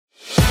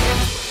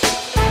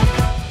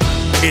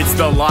It's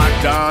the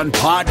Locked On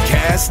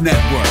Podcast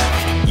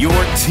Network, your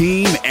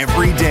team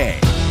every day.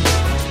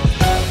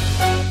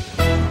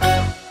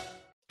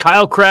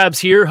 Kyle Krabs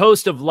here,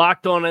 host of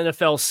Locked On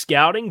NFL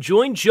Scouting.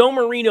 Join Joe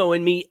Marino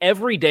and me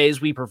every day as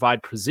we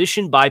provide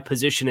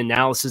position-by-position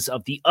analysis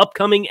of the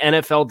upcoming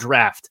NFL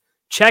Draft.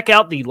 Check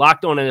out the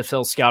Locked On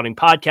NFL Scouting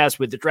podcast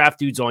with the Draft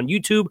Dudes on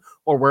YouTube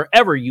or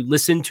wherever you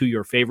listen to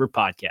your favorite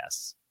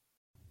podcasts.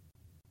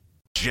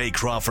 Jay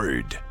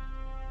Crawford,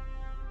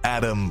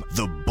 Adam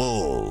the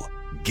Bull,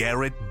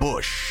 Garrett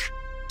Bush,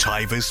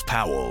 Tyvis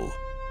Powell,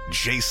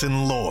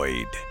 Jason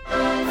Lloyd.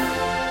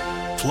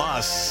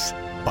 Plus,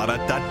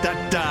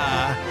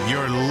 ba-da-da-da-da,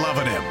 you're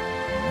loving him,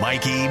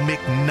 Mikey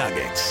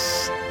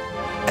McNuggets.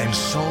 And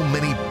so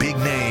many big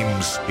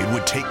names, it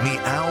would take me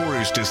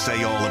hours to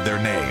say all of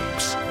their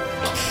names.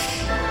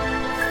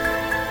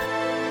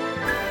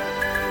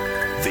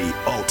 The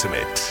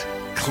ultimate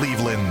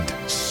Cleveland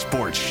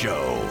sports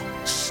show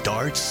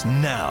starts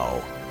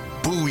now.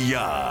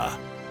 Booyah!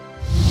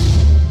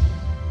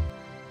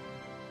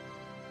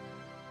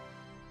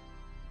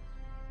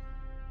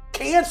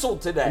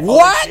 Canceled today.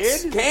 What?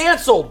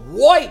 Canceled.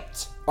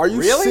 Wiped. Are you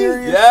really?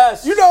 serious?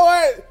 Yes. You know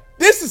what?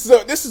 This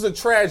is a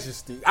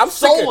tragedy. I'm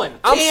Stolen.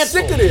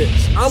 sick of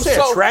this. I'm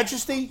a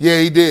tragedy? Yeah,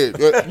 he did.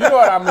 You know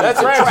what I mean? That's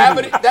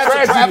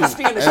a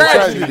travesty and a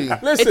tragedy.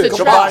 Listen, It's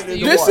a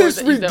tragedy. this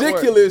is Use that word.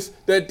 ridiculous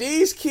that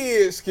these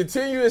kids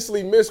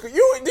continuously miss school. Do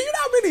you know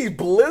how many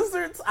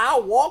blizzards I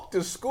walk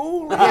to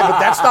school? Yeah, but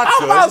that's not I'm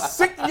good. about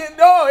sick.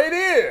 No, it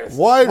is.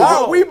 Why?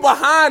 We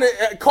behind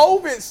it.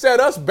 COVID set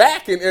us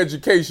back in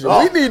education.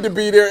 We need to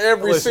be there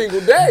every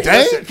single day.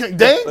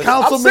 Dang, I'm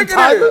Councilman sick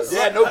of this. Tyvis.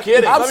 Yeah, no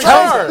kidding. I'm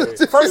tired.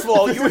 First of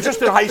all, you were just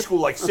in high school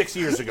like 6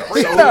 years ago. So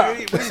Yeah. what are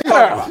you talking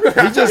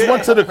about? He just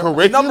went to the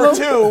curriculum. Number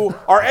two,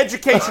 our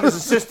education as a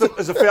system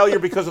is a failure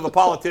because of the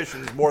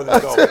politicians more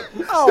than COVID.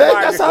 Oh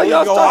my That's how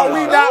God. y'all Are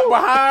we not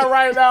behind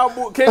right now?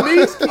 Can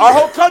these Our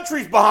whole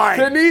country's behind.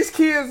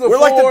 kids afford? We're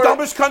like the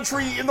dumbest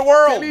country in the Can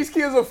world. these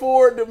kids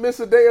afford to miss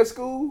a day of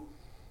school?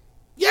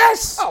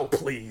 Yes. Oh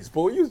please,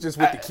 boy, you was just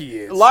with the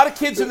kids. A lot of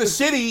kids in the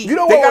city, You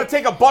know they what? got to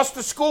take a bus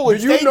to school. Do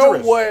It's you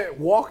dangerous. know what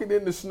walking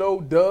in the snow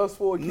does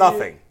for a kid?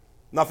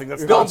 Nothing.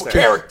 That's Builds nonsense.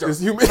 character.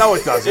 No,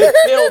 it doesn't. It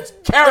builds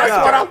character.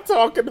 That's what I'm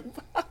talking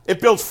about. It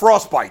builds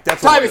frostbite.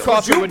 That's what it Tyvis,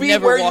 is. would you would be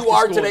never where walk you to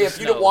are school today in if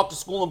the you didn't snow. walk to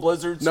school in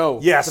blizzards? No.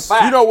 Yes. It's a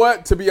fact. You know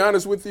what? To be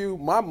honest with you,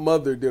 my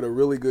mother did a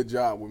really good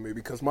job with me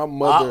because my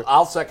mother.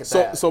 I'll second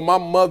that. So my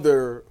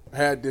mother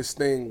had this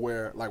thing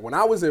where, like, when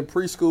I was in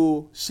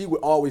preschool, she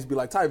would always be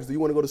like, "Tyvis, do you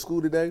want to go to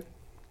school today?"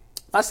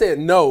 I said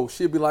no.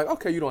 She'd be like,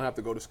 "Okay, you don't have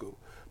to go to school."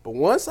 But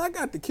once I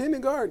got to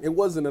kindergarten, it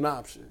wasn't an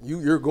option.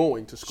 You're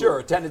going to school. Sure,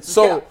 attendance is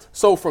kept.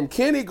 So from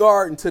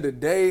kindergarten to the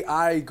day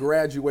I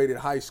graduated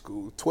high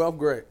school, 12th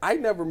grade, I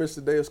never missed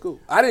a day of school.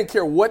 I didn't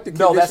care what the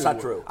conditions No, that's not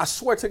were. true. I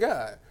swear to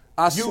God.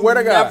 You swear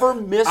to God. never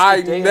missed a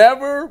I day?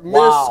 never missed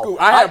Wow. school.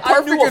 I had I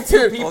knew a perfect few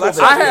attendance. people that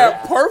I did had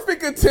that.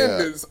 perfect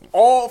attendance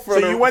all for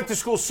So the you went to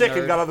school sick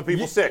and got other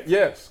people sick.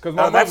 Yes, because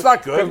that's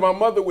not good. Because my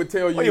mother would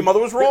tell you. Well, your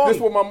mother was wrong. This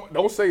is what my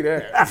don't say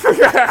that.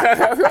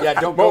 Yeah,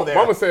 don't go there.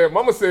 Mama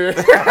said.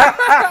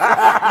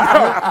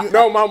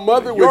 no, my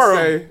mother would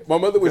say. My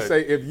mother would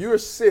say, if you're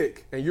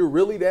sick and you're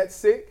really that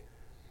sick,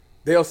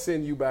 they'll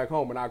send you back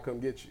home and I'll come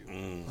get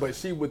you. But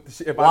she would.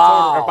 If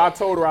I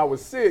told her I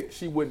was sick,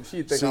 she wouldn't.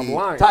 She'd think I'm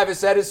lying.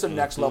 Tyvis, that is some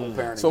next level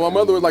parenting. So my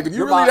mother was like, if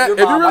you're Your really mom-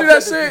 that I've said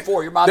this sick,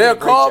 before, your mom did a they'll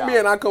great call job. me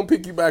and I come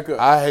pick you back up.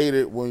 I hate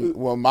it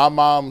when my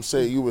mom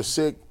said you were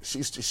sick.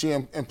 She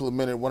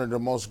implemented one of the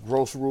most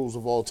gross rules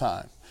of all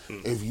time.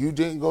 If you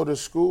didn't go to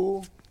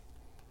school,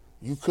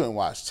 you couldn't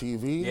watch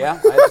TV. Yeah, I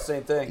had the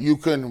same thing. You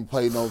couldn't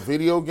play no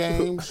video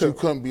games. You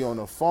couldn't be on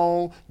the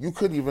phone. You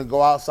couldn't even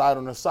go outside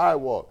on the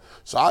sidewalk.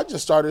 So I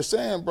just started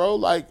saying, bro,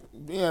 like,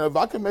 if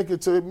I can make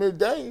it to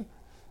midday,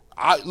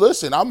 I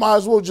might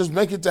as well just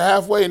make it to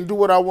halfway and do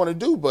what I want to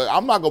do. But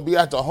I'm not going to be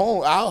at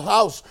our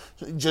house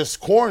just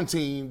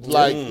quarantined,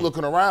 like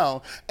looking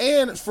around.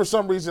 And for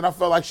some reason, I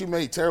felt like she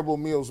made terrible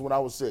meals when I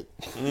was sick.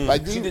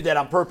 Like She did that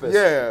on purpose.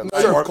 Yeah.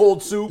 Serve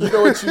cold soup. You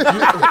know what? You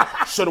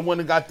should have went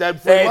and got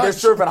that for Hey, lunch. they're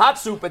serving hot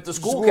soup at the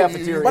school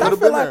cafeteria. But I could've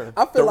feel been like there.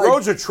 I feel The like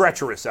roads are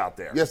treacherous out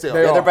there. Yes, they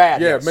are. Yeah, they're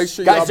bad. Yeah, make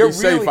sure Guys, y'all they're be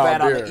really safe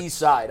bad out on there. the east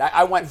side.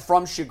 I went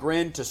from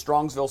Chagrin to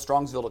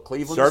Strongsville to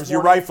Cleveland. Serves this you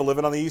morning. right for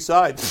living on the east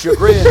side.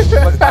 Chagrin,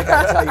 but I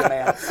gotta tell you,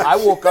 man, I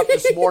woke up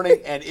this morning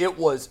and it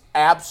was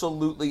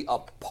absolutely a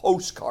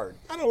postcard.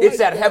 It's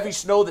that heavy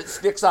snow that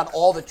sticks on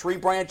all the tree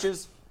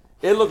branches.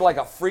 It looked like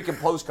a freaking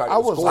postcard. It I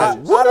was was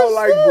like, gorgeous. I don't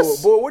like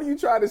this? bull. What are you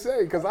trying to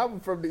say? Because I'm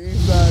from the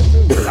east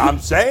side too. I'm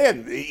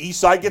saying the east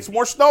side gets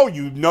more snow.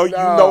 You know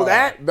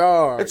that.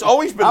 Dog. It's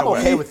always been I'm the way.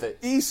 okay with it.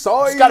 East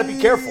side. Just gotta be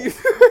careful.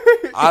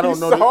 I don't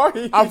know.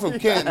 Sorry. I'm from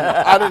Canton.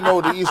 I didn't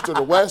know the east or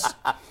the west.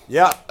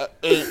 Yeah.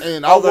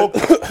 And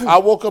I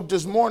woke up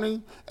this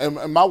morning, and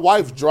my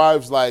wife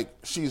drives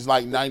she's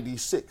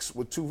 96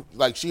 with two,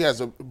 she has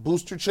a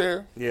booster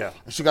chair. Yeah.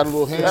 And she got a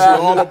little hand.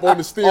 all up on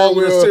the steering All on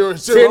the wheel.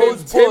 steering wheel.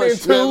 10 and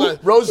 2. Yeah,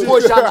 Rose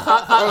Bush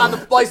on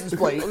the license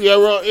plate. yeah,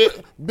 bro.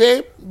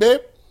 Babe.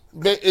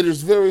 It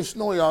is very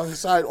snowy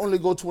outside. Only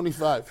go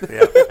 25.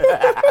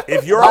 Yeah.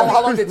 If you're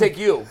How long did it take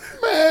you?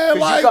 Man,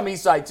 Because you come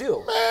east side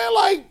too. Man,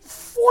 like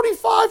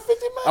 45, 50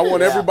 minutes. I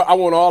want everybody. I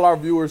want all our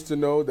viewers to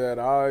know that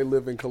I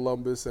live in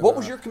Columbus. And What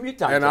was your commute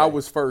time And today? I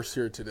was first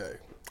here today.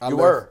 I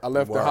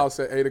left the house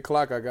at 8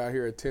 o'clock. I got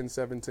here at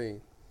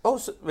 10:17. Oh,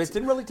 so it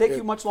didn't really take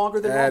you much longer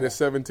than I normal? added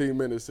 17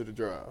 minutes to the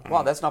drive.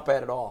 Wow, that's not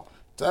bad at all.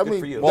 That Good mean-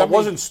 for you. Well, it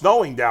wasn't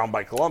snowing down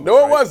by Columbus. No,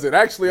 it right? wasn't.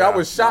 Actually, I Yeah.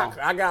 was shocked.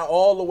 I got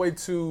all the way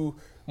to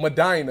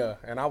Medina,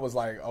 and I was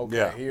like, okay,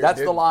 Yeah. here.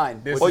 That's the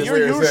line. this Well, is you're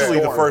where it's usually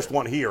at. the first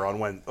one here on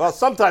when. Well,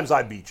 sometimes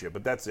I beat you,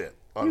 but that's it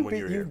on when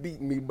you're You here. beat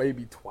me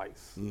maybe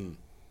twice.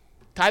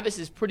 Tyvus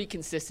is pretty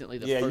consistently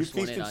the Yeah, first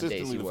he's one in on days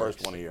consistently he the works.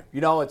 first one here. You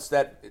know, it's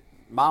that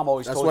Mom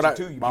always That's told what you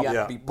I- too. You my- have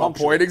yeah. to be My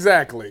punctual. point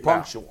exactly.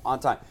 Punctual, on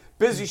time.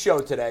 Busy show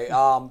today.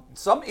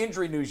 Some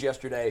injury news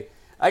yesterday.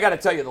 I got to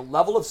tell you, the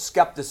level of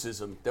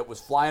skepticism that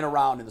was flying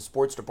around in the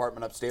sports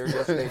department upstairs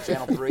yesterday at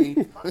Channel 3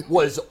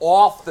 was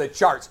off the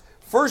charts.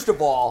 First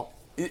of all,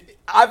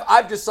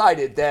 I've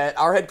decided that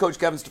our head coach,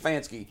 Kevin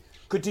Stefanski,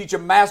 could teach a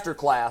master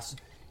class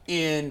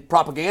in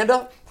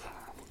propaganda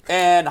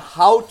and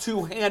how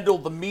to handle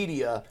the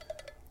media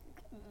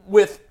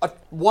with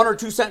one or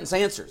two sentence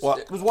answers. Well,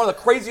 it was one of the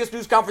craziest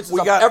news conferences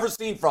I've ever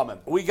seen from him.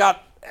 We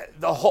got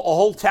a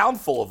whole town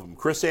full of them.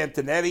 Chris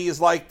Antonetti is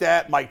like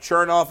that. Mike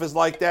Chernoff is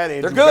like that.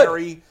 Andrew They're good,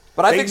 Berry.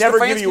 but I They think never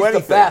Stefanski's give you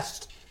anything. the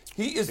best.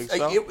 He is. Think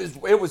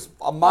so? It was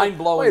a mind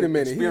blowing Wait a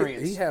minute.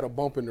 experience. He had a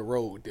bump in the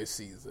road this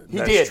season. He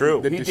That's did.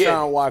 true. The He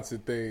Deshaun did. Watson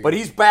thing. But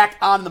he's back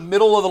on the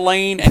middle of the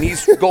lane and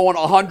he's going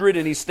 100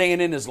 and he's staying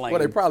in his lane.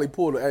 Well, they probably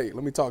pulled it. Hey,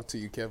 let me talk to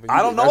you, Kevin.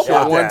 I don't know That's your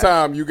about one that.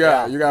 time you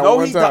got. You got No,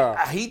 one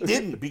time. he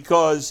didn't,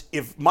 because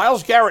if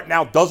Myles Garrett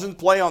now doesn't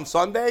play on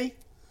Sunday,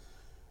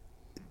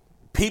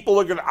 people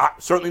are going to,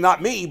 certainly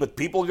not me, but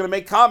people are going to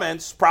make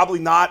comments, probably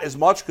not as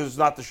much because it's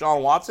not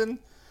Deshaun Watson,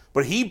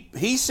 but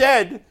he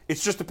said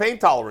it's just a pain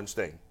tolerance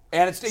thing.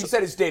 And he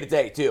said it's day to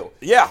day too.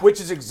 Yeah. Which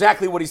is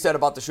exactly what he said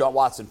about Deshaun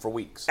Watson for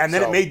weeks. And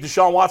then So, it made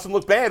Deshaun Watson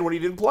look bad when he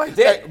didn't play.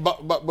 Hey,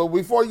 but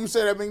before you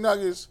say that,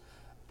 McNuggets,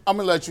 I'm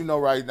gonna let you know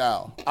right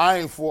now. I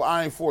ain't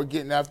for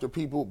getting after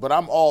people, but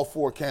I'm all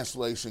for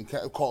cancellation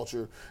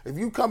culture. If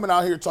you coming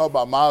out here talking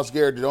about Myles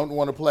Garrett that don't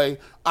want to play,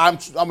 I'm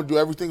gonna do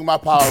everything in my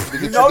power to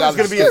get You know there's guys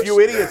going to be a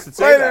few idiots that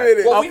say Wait a that.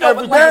 minute. Well, we know,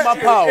 but Everything in last my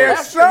year- power. If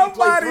last year he played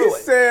somebody through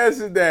it. says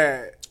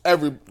that,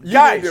 You you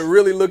Guys, need to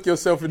really look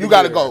yourself in the you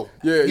got to mirror. go.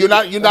 Yeah, you're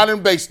not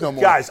in base no more.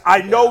 Guys,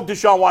 I know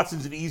Deshaun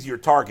Watson's an easier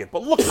target,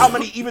 but look how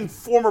many even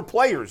former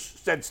players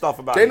said stuff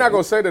about They're him. not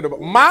gonna say that about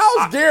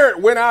Myles Garrett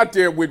went out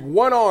there with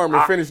one arm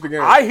and finished the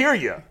game. I hear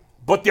you,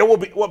 but there will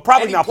be probably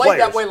And he not played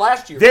players. that way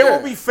last year. There Yeah.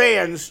 will be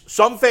fans,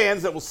 some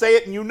fans that will say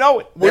it, and you know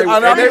it. And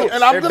I'm if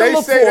going to they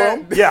look for say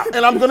them, that- Yeah.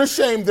 and I'm going to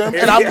shame them, and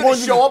He's I'm gonna going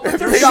to show up with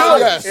their They shot.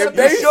 should, yes. If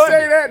they should.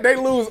 say that, they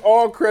lose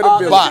all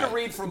credibility. I'm just going to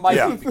read from Mikey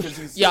Yeah. because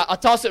he's. Yeah, I'll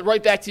toss it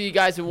right back to you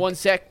guys in one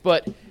sec.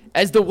 But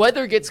as the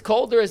weather gets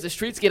colder, as the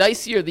streets get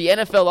icier, the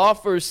NFL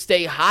offers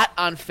stay hot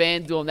on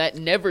FanDuel, and that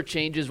never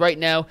changes. Right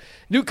now,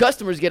 new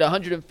customers get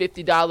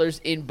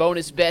 $150 in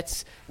bonus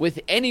bets with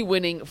any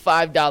winning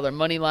 $5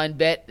 moneyline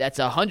bet. That's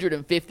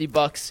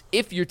 $150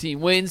 if your team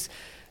wins.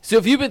 So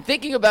if you've been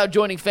thinking about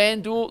joining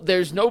FanDuel,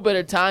 there's no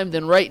better time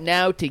than right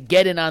now to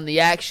get in on the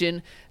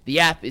action. The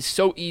app is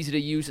so easy to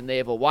use, and they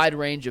have a wide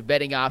range of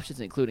betting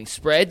options, including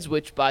spreads,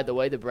 which, by the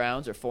way, the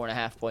Browns are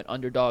 4.5-point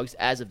underdogs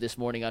as of this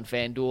morning on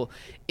FanDuel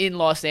in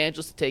Los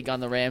Angeles to take on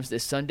the Rams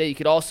this Sunday. You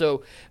could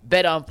also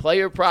bet on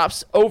player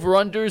props,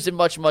 over-unders, and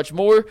much, much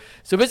more.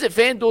 So visit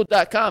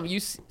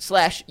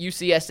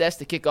FanDuel.com/UCSS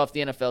to kick off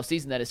the NFL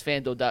season. That is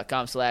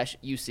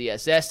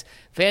FanDuel.com/UCSS.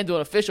 FanDuel,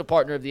 an official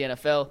partner of the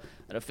NFL,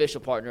 an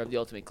official partner of the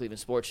Ultimate Cleveland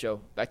Sports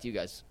Show. Back to you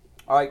guys.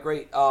 All right,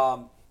 great.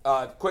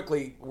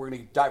 Quickly, we're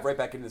going to dive right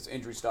back into this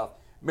injury stuff.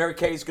 Mary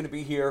Kay is going to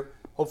be here.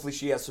 Hopefully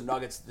she has some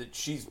nuggets that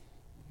she's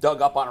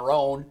dug up on her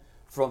own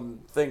from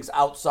things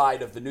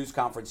outside of the news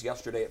conference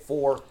yesterday at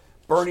 4.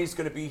 Bernie's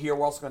going to be here.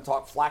 We're also going to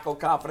talk Flacco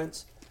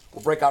confidence.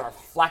 We'll break out our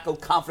Flacco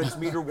confidence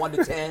meter, 1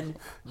 to 10.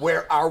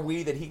 Where are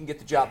we that he can get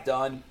the job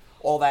done?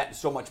 All that and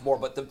so much more.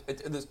 But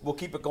we'll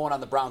keep it going on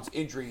the Browns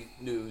injury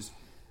news.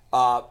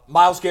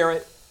 Myles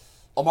Garrett,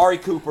 Amari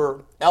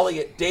Cooper,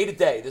 Elliott, day to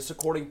day. This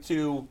according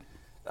to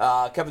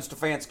Kevin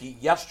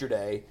Stefanski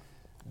yesterday.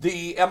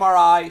 The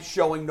MRI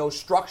showing no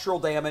structural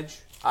damage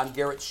on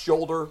Garrett's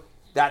shoulder.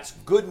 That's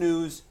good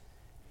news.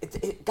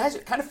 Guys,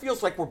 it kind of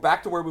feels like we're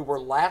back to where we were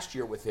last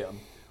year with him,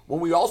 when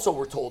we also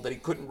were told that he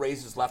couldn't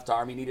raise his left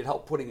arm. He needed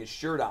help putting his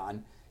shirt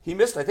on. He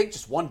missed, I think,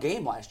 just one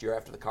game last year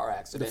after the car the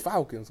accident.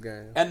 Falcons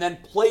game. And then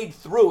played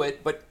through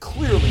it, but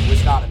clearly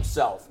was not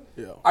himself.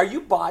 Yeah. Are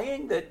you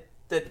buying that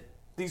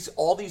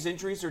all these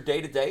injuries are day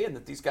to day, and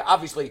that these guys,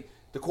 obviously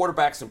the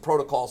quarterback's in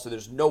protocol, so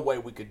there's no way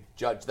we could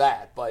judge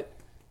that. But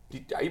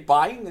are you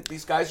buying that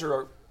these guys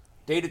are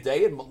day to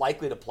day and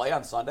likely to play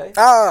on Sunday?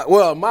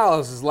 Well,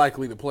 Myles is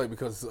likely to play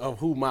because of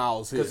who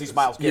Myles is. Because he's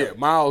Myles Garrett. Yeah,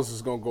 Myles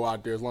is going to go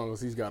out there as long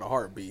as he's got a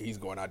heartbeat. He's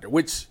going out there,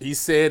 which he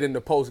said in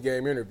the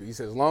post-game interview. He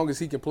said as long as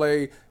he can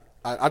play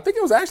I think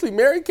it was actually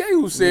Mary Kay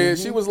who said,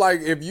 she was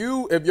like,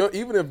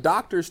 even if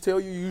doctors tell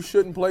you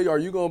shouldn't play, are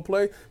you going to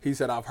play? He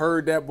said, I've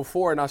heard that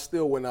before, and I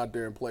still went out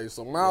there and played.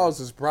 So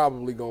Myles is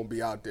probably going to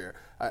be out there.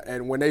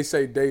 And when they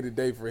say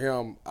day-to-day for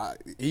him,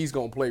 he's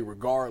going to play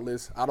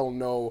regardless. I don't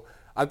know.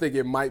 I think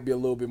it might be a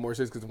little bit more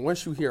serious because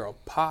once you hear a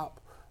pop,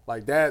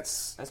 like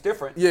that's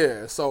different.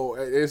 Yeah, so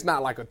it's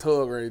not like a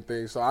tug or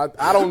anything. So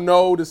I don't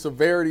know the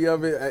severity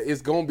of it.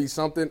 It's going to be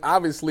something.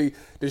 Obviously,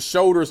 the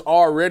shoulder's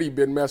already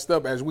been messed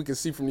up. As we can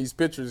see from these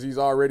pictures, he's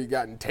already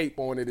gotten tape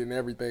on it and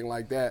everything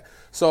like that.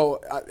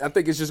 So I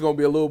think it's just going to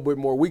be a little bit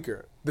more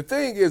weaker. The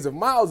thing is, if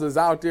Myles is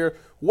out there,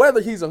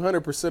 whether he's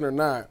 100% or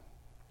not,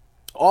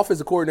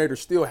 offensive coordinators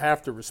still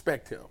have to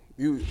respect him.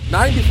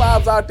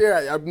 95's out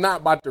there, I'm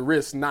not about to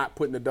risk not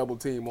putting a double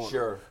team on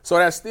him. So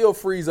that still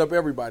frees up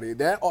everybody.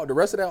 The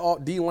rest of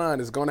that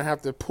D-line is going to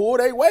have to pull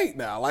their weight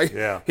now. Like,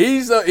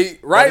 he's now,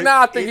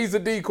 I think he's a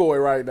decoy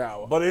right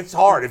now. But it's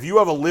hard. If you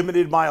have a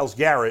limited Myles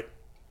Garrett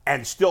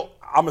and still,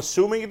 I'm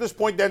assuming at this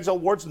point Denzel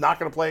Ward's not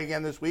going to play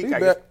again this week.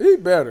 He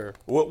better.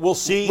 We'll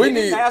see. We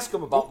didn't ask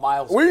him about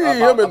Myles. We need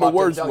him in the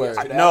worst way.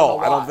 No,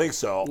 I don't think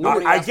so.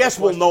 I guess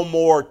we'll know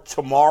more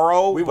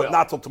tomorrow, but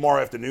not till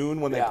tomorrow afternoon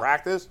when they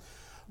practice.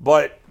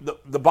 But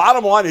the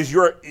bottom line is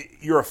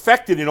you're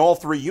affected in all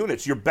three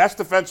units. Your best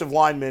defensive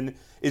lineman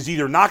is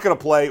either not going to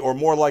play or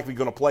more likely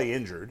going to play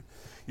injured.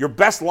 Your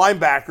best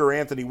linebacker,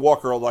 Anthony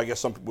Walker, although I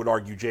guess some would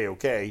argue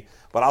JOK,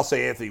 but I'll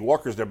say Anthony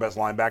Walker's their best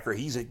linebacker.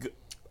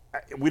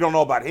 We don't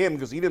know about him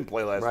because he didn't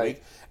play last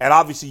week. And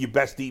obviously your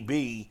best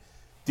DB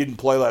didn't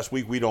play last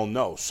week. We don't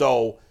know.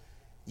 So,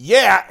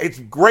 yeah, it's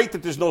great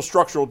that there's no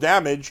structural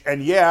damage.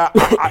 And, yeah,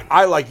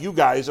 I like you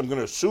guys, I'm going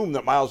to assume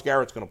that Myles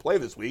Garrett's going to play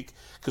this week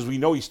because we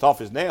know he's tough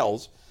as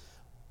nails.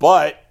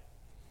 But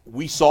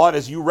we saw it,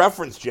 as you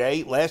referenced,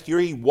 Jay. Last year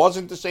he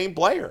wasn't the same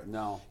player.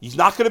 No. He's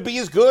not going to be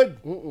as good.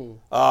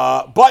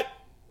 But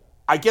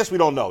I guess we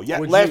don't know. Yeah,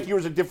 last year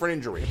was a different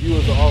injury. If you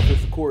was the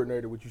offensive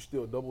coordinator, would you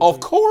still double team? Of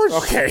course.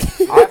 Okay.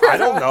 I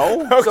don't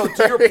know. So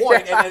to your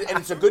point, and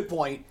it's a good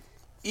point,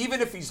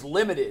 even if he's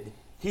limited,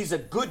 he's a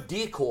good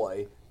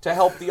decoy to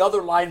help the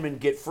other linemen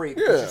get free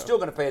because you're still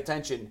going to pay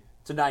attention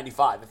to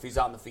 95 if he's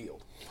on the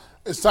field.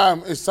 It's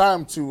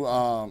time to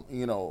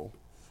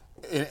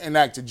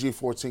enact a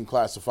G14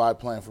 classified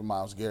plan for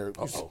Myles Garrett.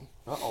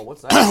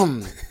 What's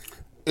that?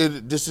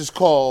 This is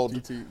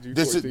called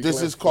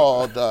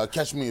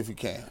Catch Me If You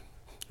Can.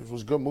 It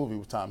was a good movie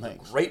with Tom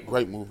Hanks. Great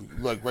movie.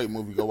 Great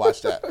movie. Go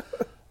watch that.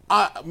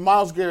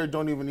 Myles Garrett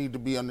don't even need to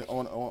be in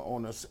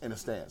a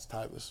stance,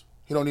 Tyvis.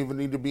 He don't even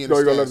need to be in a stance.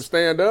 You're going to let him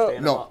stand up?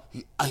 No.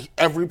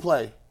 Every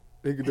play.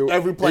 He can do it.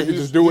 Every play, he can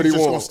just do what he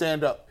wants. He's just going to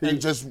stand up and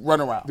just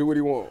run around. Do what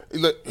he wants.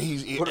 Put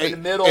him in the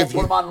middle, put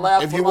him on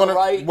left, put him on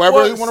right.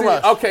 Wherever he want to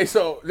rush. Okay,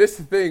 so this is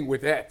the thing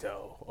with that,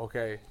 though.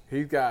 Okay,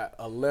 he's got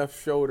a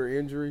left shoulder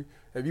injury.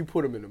 If you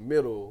put him in the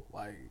middle,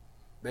 like,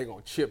 they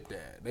going to chip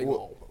that. They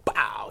going to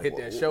hit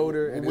that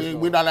shoulder. And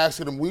we're not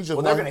asking them. They're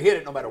going to hit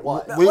it no matter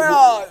what.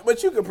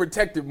 But you can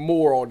protect it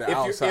more on the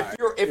outside.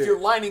 If you're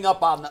lining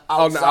up on the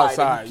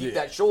outside, and you keep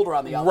that shoulder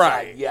on the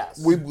outside,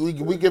 yes.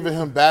 We giving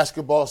him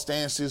basketball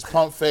stances,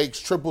 pump fakes,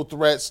 triple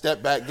threat,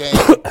 step back game,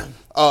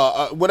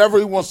 whatever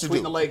he wants to do.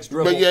 Between the legs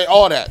dribble. But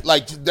all that.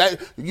 Like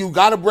that, you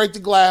got to break the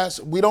glass.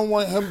 We don't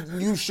want him.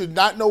 You should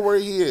not know where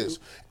he is.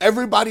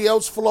 Everybody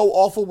else flow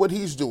off of what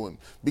he's doing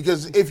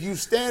because if you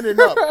standing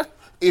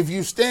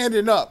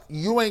up,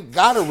 you ain't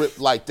got to rip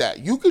like that.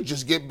 You could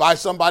just get by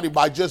somebody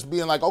by just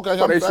being like, okay,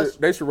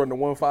 they should run the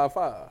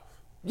 1-5-5.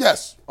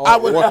 Yes. I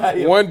would.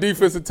 One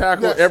defensive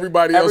tackle,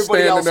 everybody else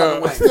standing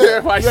up.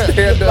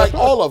 Stand up. Like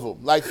all of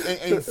them. Like,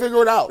 and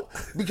figure it out.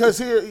 Because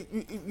here,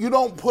 you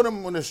don't put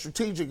him on a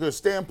strategic or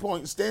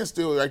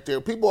standstill right there.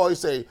 People always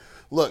say,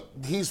 look,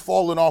 he's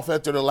fallen off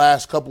after the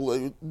last couple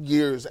of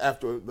years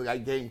after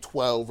like game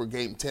 12 or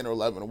game 10 or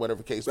 11 or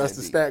whatever case may be. That's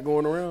the stat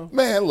going around?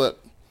 Man,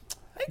 look.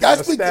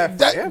 That's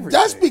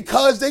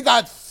because they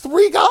got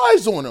 3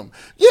 guys on him.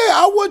 Yeah,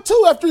 I would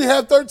too after he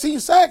had 13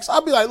 sacks.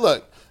 I'd be like,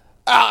 look,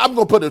 I'm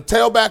going to put a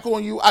tailback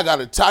on you. I got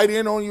a tight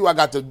end on you.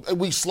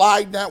 We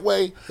slide that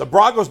way. The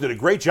Broncos did a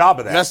great job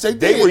of that. Yes, they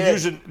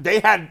did. They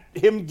had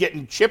him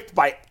getting chipped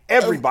by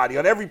everybody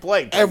on every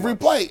play. Every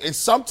play. And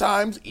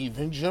sometimes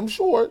even Jim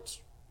Schwartz,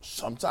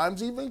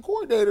 sometimes even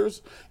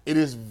coordinators, it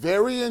is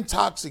very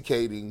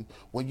intoxicating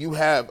when you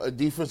have a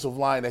defensive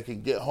line that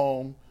can get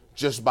home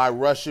just by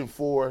rushing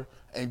for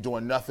and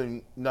doing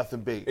nothing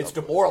big. It's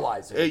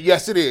demoralizing.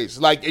 Yes, it is.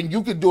 And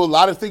you can do a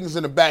lot of things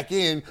in the back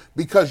end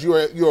because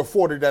you're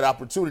afforded that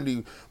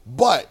opportunity.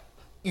 But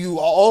you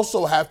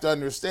also have to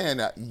understand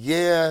that,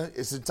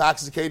 it's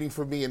intoxicating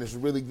for me and it's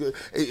really good.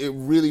 It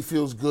really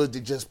feels good to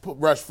just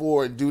rush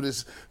forward and do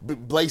this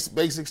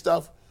basic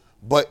stuff.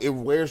 but it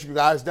wears you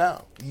guys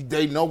down.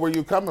 They know where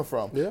you're coming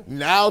from. Yeah.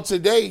 Now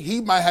today,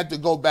 he might have to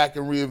go back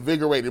and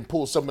reinvigorate and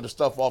pull some of the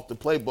stuff off the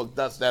playbook,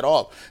 dust that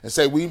off, and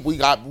say we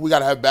got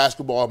to have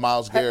basketball.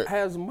 Myles Garrett.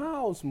 Has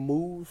Myles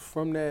moved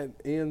from that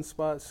end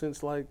spot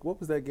since what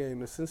was that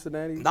game? The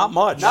Cincinnati? Not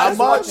much. Not as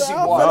much as he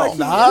was.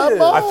 Not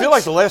much. I feel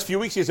like the last few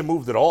weeks he hasn't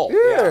moved at all.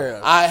 Yeah.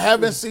 I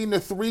haven't seen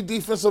the 3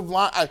 defensive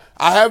line.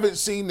 I haven't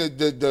seen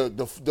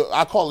the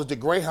I call it the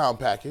Greyhound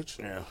package.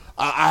 Yeah.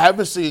 I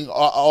haven't seen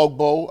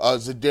Ogbo,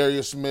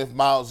 Zadarius Smith,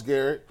 Myles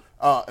Garrett,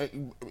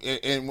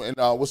 and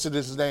what's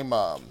his name?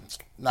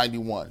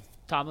 91.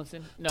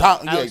 Tomlinson? No,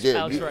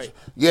 Alex Wright.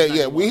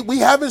 Yeah. We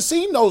haven't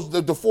seen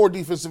the 4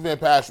 defensive end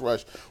pass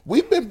rush.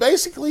 We've been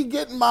basically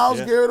getting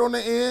Myles Garrett on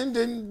the end,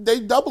 and they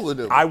doubling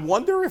him. I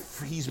wonder if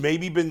he's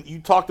maybe been. You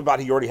talked about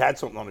he already had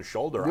something on his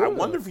shoulder. Yeah. I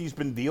wonder if he's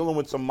been dealing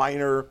with some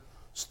minor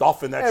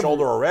stuff in that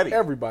shoulder already.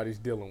 Everybody's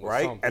dealing with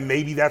something. And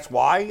maybe that's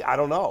why. I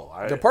don't know.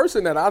 The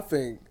person that I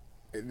think,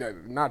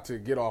 not to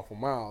get off of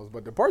Myles,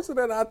 but the person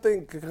that I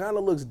think kind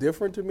of looks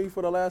different to me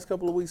for the last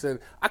couple of weeks, and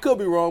I could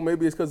be wrong,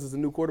 maybe it's because it's a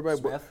new quarterback.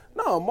 Smith?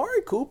 But no,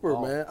 Amari Cooper,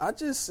 man. He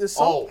just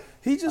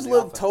the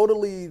looked offense.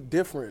 totally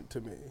different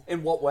to me.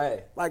 In what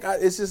way?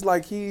 It's just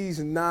like he's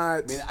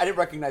not. I mean, I didn't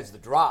recognize the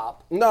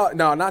drop. No,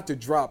 not to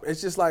drop.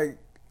 It's just like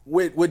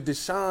with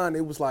Deshaun,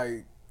 it was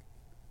like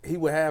he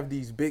would have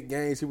these big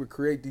games, he would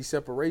create these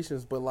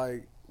separations, but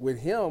with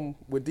him,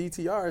 with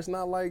DTR, it's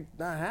not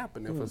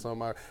happening for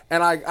somebody.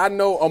 And I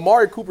know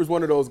Amari Cooper's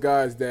one of those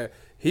guys that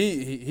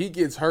he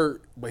gets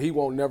hurt, but he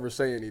won't never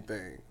say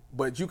anything.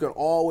 But you can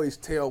always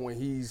tell when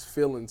he's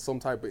feeling some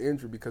type of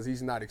injury because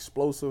he's not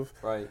explosive.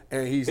 Right.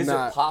 And he's Is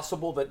not. it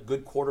possible that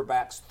good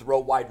quarterbacks throw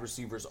wide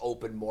receivers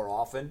open more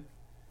often?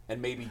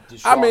 And maybe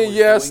Deshaun I mean, was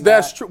yes, doing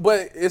that's that? true,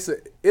 but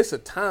it's a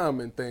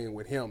timing thing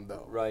with him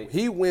though. Right.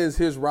 He wins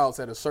his routes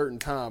at a certain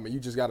time, and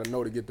you just got to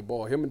know to get the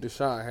ball. Him and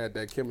Deshaun had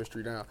that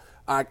chemistry down.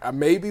 I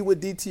maybe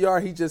with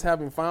DTR, he just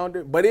haven't found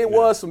it, but it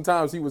was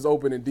sometimes he was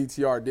open and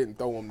DTR didn't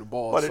throw him the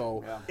ball. But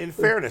in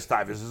fairness,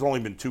 Tyvus, there's only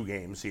been 2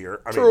 games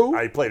here. I True. mean,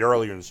 I played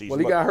earlier in the season. Well,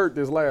 he got hurt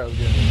this last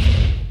game.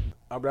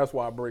 That's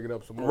why I bring it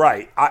up some more.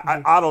 Right.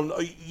 I don't know.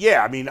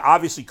 Yeah, I mean,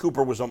 obviously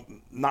Cooper was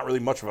not really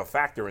much of a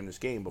factor in this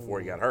game before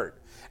he got hurt.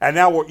 And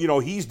now,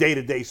 he's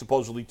day-to-day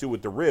supposedly, too,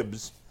 with the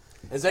ribs.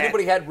 Has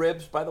anybody had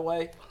ribs, by the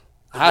way?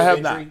 I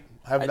have not.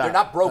 They're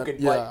not broken,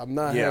 but I'm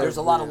not. there's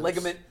a lot of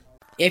ligament.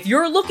 If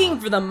you're looking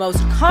for the most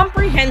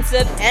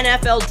comprehensive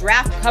NFL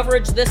draft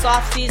coverage this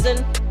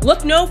offseason,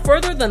 look no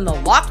further than the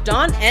Locked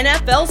On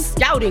NFL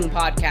Scouting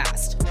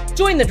Podcast.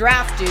 Join the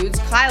draft dudes,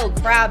 Kyle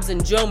Krabs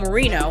and Joe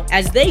Marino,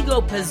 as they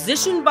go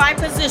position by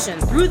position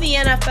through the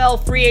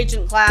NFL free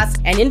agent class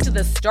and into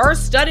the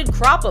star-studded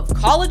crop of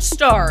college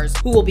stars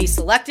who will be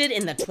selected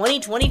in the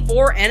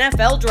 2024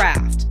 NFL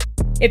Draft.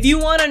 If you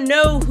want to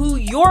know who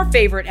your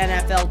favorite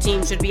NFL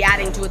team should be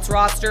adding to its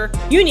roster,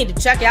 you need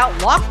to check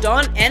out Locked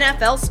On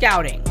NFL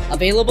Scouting,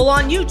 available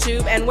on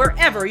YouTube and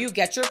wherever you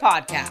get your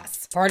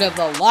podcasts. Part of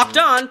the Locked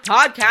On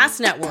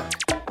Podcast Network.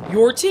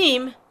 Your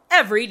team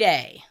every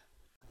day.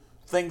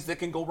 Things that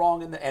can go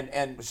wrong, and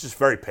It's just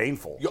very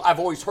painful. I've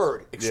always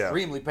heard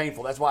extremely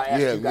painful. That's why I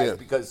asked you guys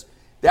because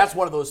that's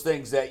one of those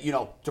things that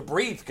to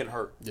breathe can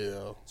hurt.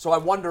 Yeah. So I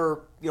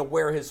wonder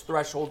where his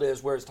threshold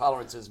is, where his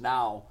tolerance is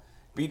now.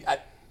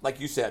 Like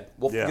you said,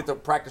 we'll get the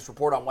practice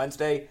report on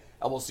Wednesday,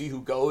 and we'll see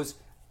who goes.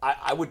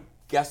 I would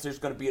guess there's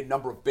going to be a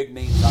number of big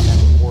names on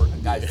that report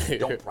and guys that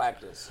don't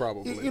practice.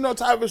 Probably.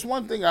 Tyvus,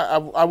 one thing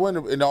I went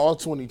and the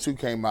All-22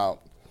 came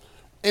out,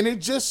 and it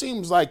just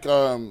seems like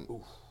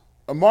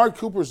Amari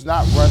Cooper's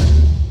not running.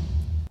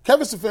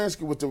 Kevin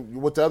Stefanski with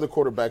the other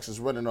quarterbacks is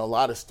running a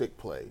lot of stick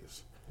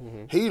plays.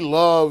 Mm-hmm.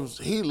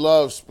 He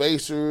loves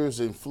spacers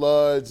and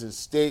floods and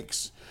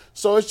sticks.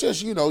 So it's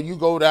just, you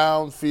go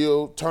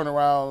downfield, turn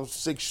around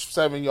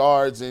 6-7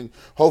 yards, and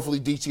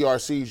hopefully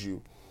DTR sees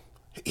you.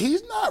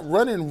 He's not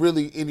running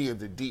really any of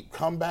the deep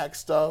comeback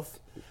stuff.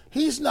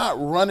 He's not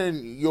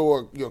running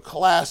your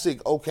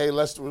classic, okay,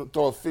 let's throw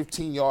a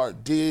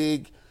 15-yard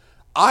dig.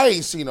 I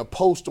ain't seen a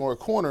post or a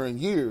corner in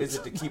years. Is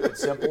it to keep it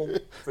simple?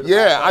 For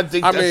the I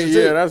think that's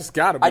it. That's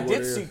got to be I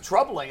did see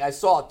troubling. I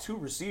saw 2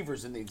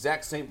 receivers in the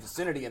exact same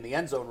vicinity in the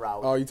end zone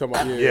route. Oh, you talking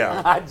about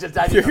I didn't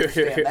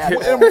understand that.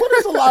 And what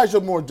is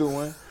Elijah Moore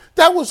doing?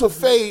 That was a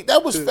fade.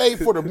 That was fade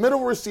for the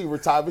middle receiver,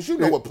 Tyvus. You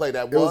know what play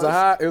that was.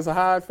 It was a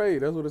high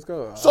fade. That's what it's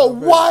called. So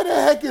why the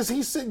heck is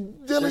he sitting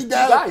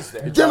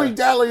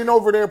dilly-dallying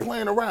over there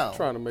playing around?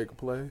 Trying to make a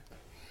play.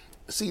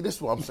 See, this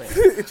is what I'm saying.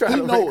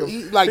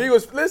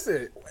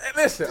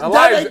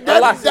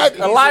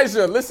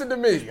 Elijah, listen to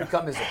me.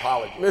 Become his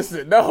apology.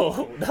 Listen,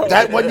 no.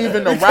 That wasn't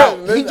even the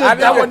route.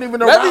 That wasn't even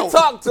the route. Let me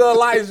talk to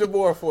Elijah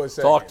Moore for a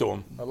second. Talk to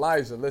him.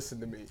 Elijah,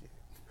 listen to me.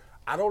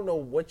 I don't know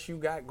what you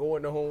got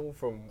going on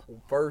from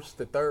first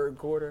to third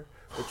quarter,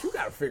 But you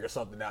got to figure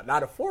something out. Now,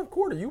 the fourth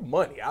quarter, you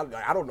money. I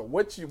don't know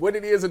what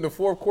it is in the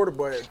fourth quarter,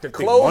 but to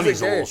close money's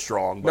the game, a little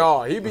strong. But.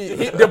 No,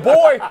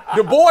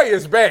 the boy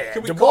is bad.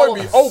 Can we the call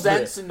boy him be open.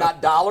 cents and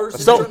not dollars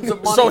in So, terms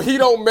of money? so he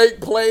don't make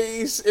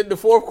plays in the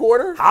fourth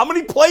quarter? How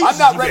many plays? I'm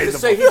not ready to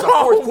say he's a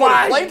fourth quarter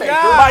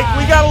playmaker. Mike,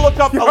 we got to look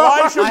up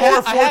Elijah Moore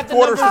I have fourth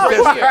quarter the numbers right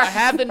statistics. here. I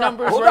have the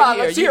numbers Hold right on,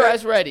 here. let's You hear it.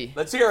 guys ready?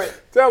 Let's hear it.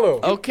 Tell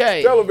him.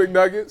 Okay. Tell him, Big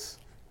Nuggets.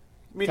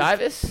 I mean,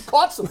 Tyvis? he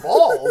caught some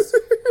balls.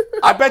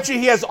 I bet you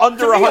he has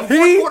under To me, a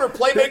 100. fourth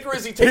quarter playmaker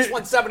is he takes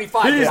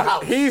 175 to his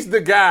house. He's the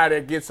guy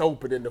that gets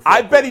open in the fourth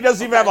I bet he quarter.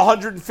 doesn't even have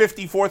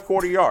 150 fourth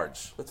quarter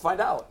yards. Let's find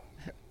out.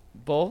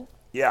 Bull,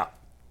 Yeah.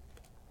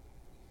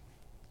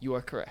 you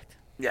are correct.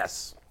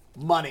 Yes.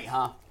 Money,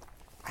 huh?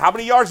 How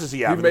many yards does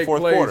he have He in the make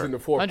fourth plays quarter? in the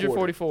fourth quarter.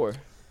 144.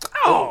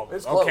 Oh,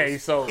 It's close. okay,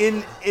 so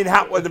in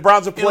how when the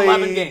Browns have In played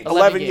 11 games.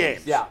 11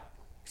 games. Yeah.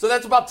 So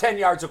that's about 10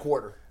 yards a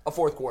quarter, a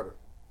fourth quarter.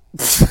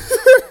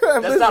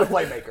 That's not a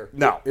playmaker.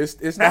 No. It's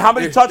And not, how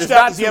many it's not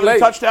touchdowns does he too have? Any late.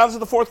 touchdowns in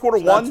the fourth quarter?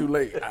 Not One. too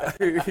late.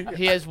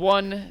 He has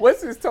one.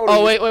 What's his total?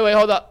 Oh, wait,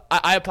 hold up.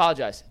 I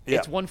apologize. Yeah.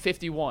 It's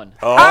 151.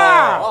 Oh,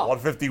 Ah!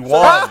 151.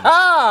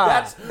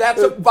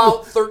 That's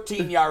about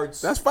 13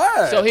 yards. That's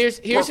fine. So here's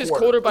Per his quarter.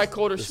 quarter by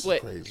quarter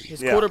split.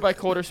 His Yeah. quarter by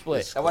quarter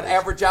split. That would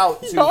average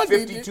out to Y'all need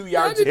 52 to-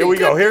 yards y'all a Here we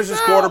game. go. Here's his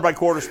quarter by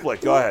quarter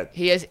split. Go ahead.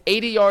 He has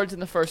 80 yards in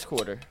the first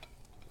quarter,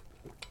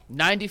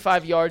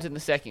 95 yards in the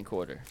second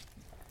quarter,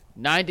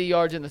 90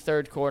 yards in the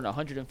third quarter, and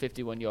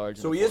 151 yards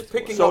in So the he is fourth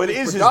picking So up it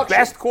is his production.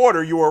 best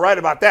quarter. You were right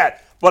about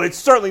that. But it's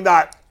certainly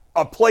not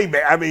a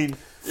playmaker. I mean,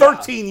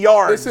 13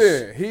 yards.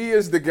 Listen, he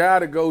is the guy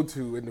to go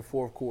to in the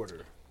fourth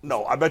quarter.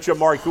 No, I bet you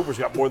Amari Cooper's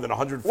got more than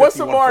 150. What's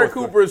Amari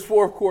Cooper's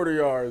fourth quarter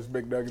yards,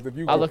 Big Nuggets? If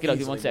you I'll go look it up.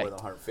 Give me Easily one more sec.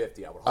 than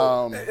 150, I would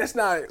hope. It's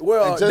not.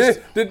 Well, And just-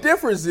 the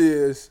difference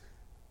is.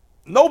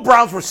 No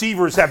Browns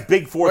receivers have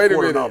big fourth Wait a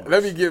quarter minute. numbers.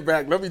 Let me get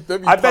back. Let me.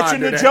 I bet you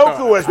ponder that Njoku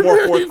thought. has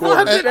more fourth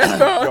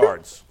quarter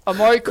yards.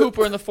 Amari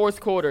Cooper in the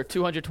fourth quarter,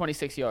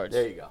 226 yards.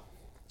 There you go.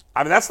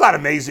 I mean, that's not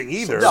amazing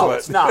either. No, but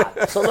it's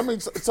not.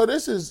 So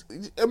this is,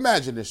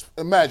 imagine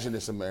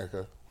this,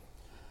 America.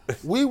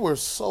 We were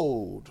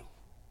sold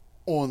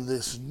on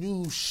this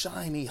new,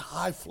 shiny,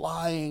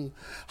 high-flying,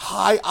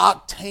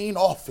 high-octane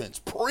offense.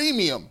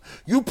 Premium.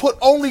 You put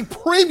only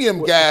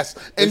premium gas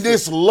in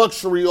this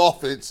luxury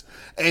offense.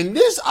 And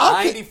this,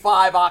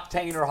 95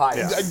 octane or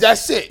higher.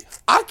 that's it.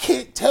 I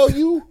can't tell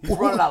you. He's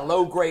running on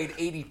low grade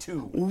 82.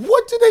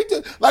 What do they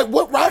do? Like,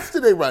 what routes do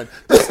they run?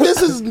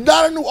 This is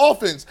not a new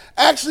offense.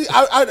 Actually,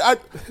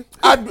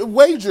 I'd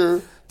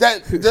wager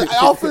that the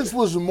offense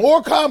was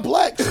more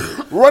complex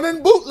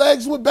running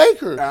bootlegs with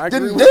Baker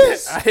than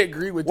this. I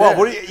agree with well,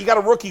 that. you got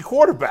a rookie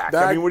quarterback. I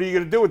That- mean, what are you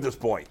going to do at this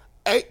point?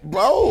 Hey,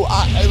 bro,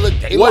 look,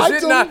 they Was liked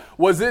it him. not?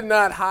 Was it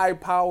not high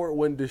powered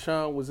when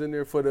Deshaun was in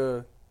there for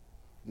the?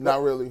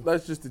 Not really.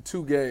 That's just the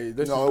 2 games.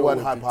 Let's just No, it go wasn't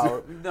with high the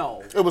powered.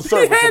 No. It was He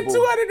had serviceable.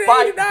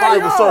 289 By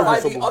It was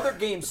yards. serviceable. the other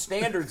game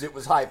standards, it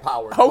was high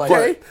powered.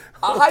 Okay.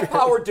 High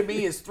powered to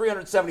me is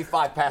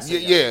 375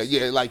 passing yards.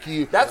 Yeah, like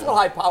you. That's what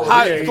high powered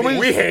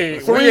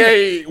is.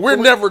 We're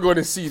never going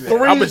to see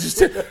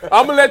that.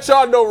 I'm gonna let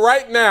y'all know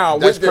right now.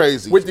 That's with the,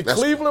 crazy. With the That's-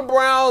 Cleveland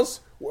Browns,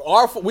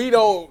 we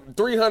don't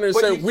 300.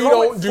 But you We throw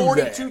don't it do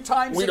 42 that.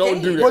 times we a don't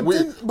game. do that. But We,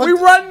 then- but- we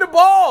run the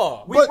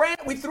ball.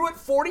 We threw it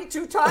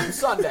 42 times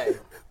Sunday.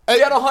 We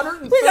had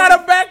 130. We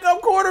got a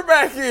backup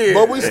quarterback here.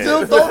 But we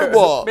still throw the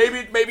ball.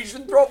 Maybe you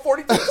shouldn't throw it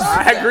 42 times.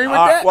 I agree with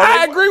All right, that. well,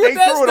 I agree with they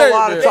that threw it a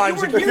lot of statement.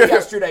 times. You were here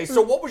yesterday,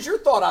 so what was your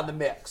thought on the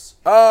mix?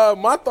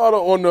 My thought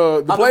on the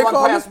On the play run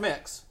calling, pass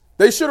mix?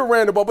 they should have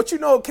ran the ball. But you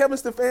know, Kevin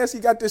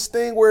Stefanski got this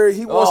thing where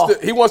he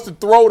wants to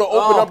throw to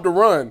open up the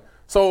run.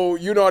 So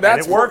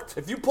that's it worked.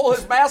 If you pull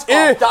his mask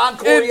off, Don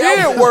Coryell. It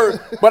did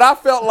work, but I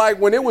felt like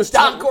when it was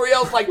Don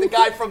Coryell's like the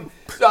guy from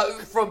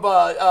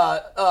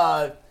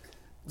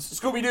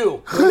Scooby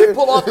Doo. When they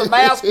pull off the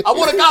mask, I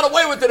would have got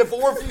away with it if it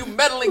weren't for you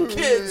meddling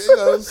kids.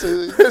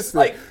 Listen,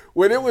 Like-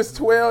 when it was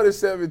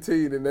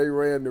 12-17 and they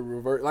ran the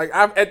reverse,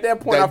 at that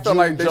point I That felt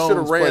like they June should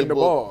have Jones ran the playbook.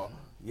 ball.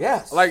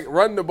 Yes. Like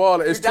run the ball.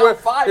 It's You're down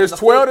 5 in It's the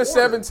fourth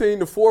 12-17.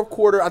 The fourth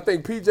quarter, I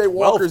think PJ 12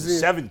 Walker's to in.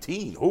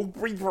 17. Who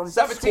brings from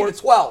 17 to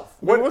 12.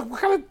 What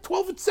kind of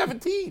 12 and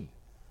 17?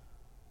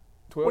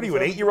 12 What are you,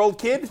 an 8-year-old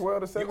kid?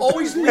 12-17. You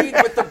always lead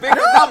with the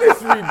bigger numbers.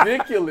 It's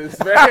ridiculous,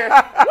 man.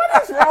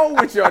 What is wrong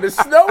with y'all? The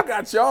snow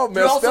got y'all messed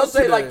You up. also say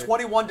today. like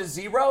 21 to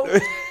 0.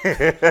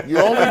 You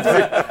only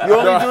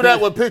do that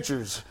with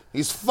pitchers.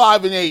 He's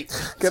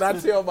 5-8. Can I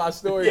tell my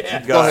story?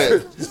 Yeah. Go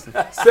ahead.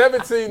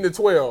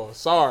 17-12.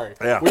 Sorry.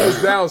 Yeah. We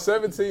was down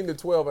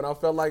 17-12, and I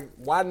felt like,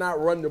 why not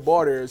run the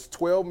ball there? There's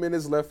 12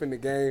 minutes left in the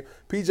game.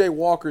 PJ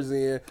Walker's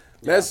in.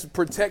 Let's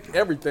protect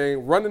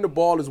everything. Running the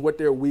ball is what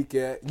they're weak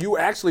at. You were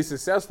actually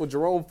successful.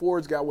 Jerome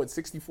Ford's got,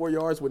 64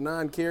 yards with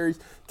 9 carries.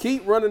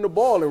 Keep running the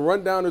ball and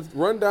run down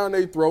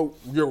their throat.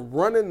 You're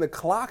running the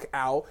clock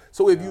out.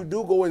 So if you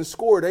do go and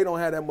score, they don't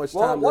have that much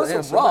Well, it time to wasn't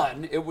answer.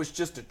 run. It was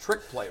just a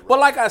trick play. But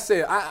like I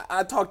said,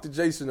 I talked to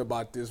Jason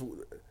about this.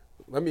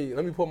 Let me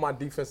put my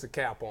defensive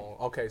cap on.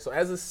 Okay, so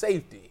as a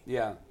safety,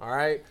 Yeah. all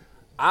right,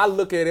 I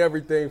look at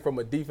everything from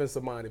a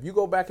defensive mind. If you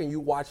go back and you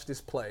watch this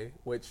play,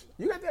 which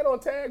you got that on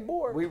tag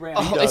board. We ran.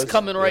 It's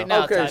coming right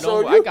now, Okay, Ty.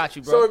 so I got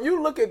you, bro. So if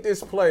you look at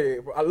this play,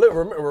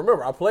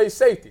 remember, I played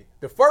safety.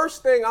 The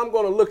first thing I'm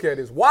going to look at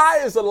is why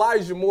is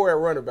Elijah Moore at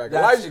running back?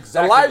 Elijah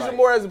right.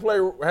 Moore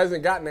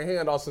hasn't gotten a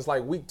handoff since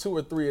like week 2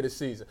 or 3 of the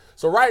season.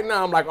 So right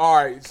now I'm like, all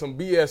right, some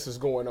BS is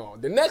going on.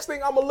 The next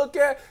thing I'm going to look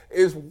at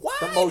is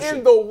why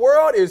in the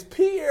world is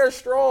Pierre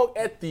Strong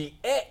at the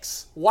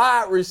X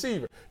wide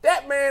receiver?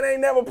 That man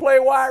ain't never played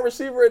wide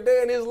receiver a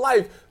day in his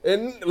life,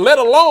 and let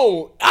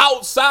alone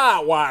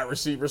outside wide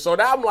receiver. So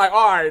now I'm like,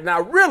 all right,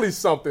 now really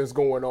something's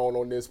going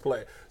on this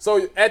play.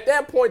 So at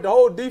that point, the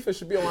whole defense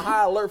should be on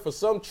high alert for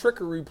some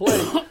trickery play.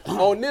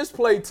 On this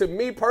play, to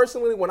me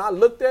personally, when I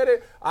looked at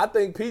it, I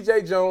think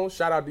P.J. Jones,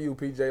 shout out to you,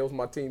 P.J., it was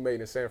my teammate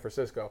in San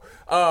Francisco.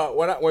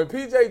 When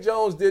P.J.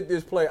 Jones did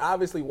this play,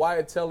 obviously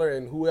Wyatt Teller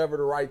and whoever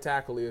the right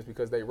tackle is,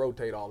 because they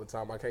rotate all the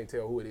time, I can't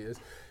tell who it is,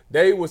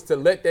 they was to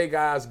let their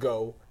guys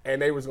go,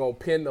 and they was going to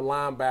pin the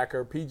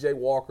linebacker. P.J.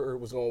 Walker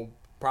was going to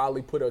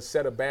probably put a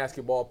set of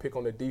basketball pick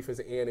on the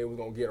defensive end and was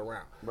going to get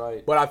around.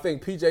 Right. But I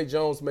think P.J.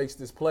 Jones makes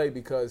this play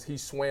because he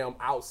swam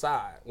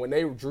outside. When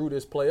they drew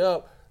this play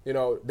up,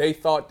 they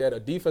thought that a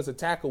defensive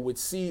tackle would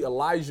see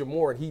Elijah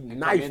Moore and he'd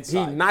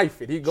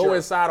knife it. He'd go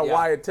inside of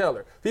Wyatt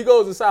Teller. If he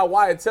goes inside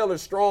Wyatt Teller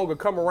strong or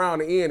come around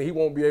the end, he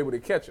won't be able to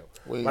catch him.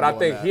 But I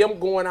think him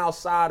going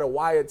outside of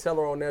Wyatt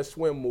Teller on that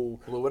swim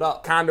move blew it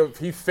up.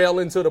 He fell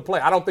into the play.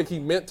 I don't think he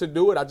meant to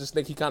do it. I just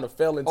think he kind of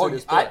fell into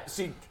this play.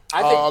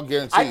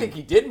 I think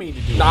he did mean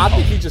to do it. No, I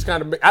think he just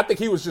I think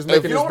he was just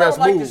making his best move. You know what I would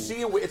like to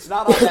see? It's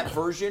not on that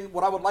version.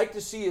 What I would like to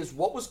see is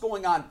what was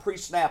going on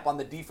pre-snap on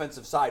the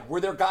defensive side.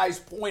 Were there guys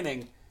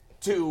pointing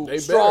to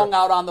Strong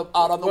out on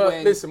the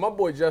wing? Listen, my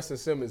boy Justin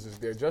Simmons is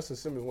there. Justin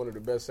Simmons is one of the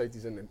best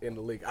safeties in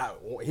the league.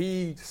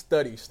 He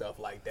studies stuff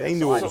like that. They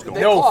knew it was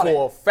going on.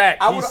 For a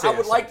fact, I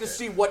would like to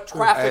see what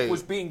traffic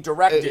was being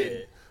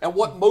directed. And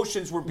what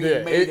motions were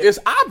being made. It's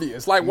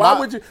obvious. Like, why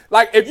would you?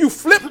 Like, if you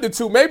flip the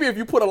two, maybe if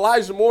you put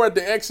Elijah Moore at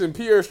the X and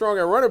Pierre Strong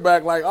at running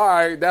back, like, all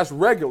right, that's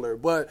regular.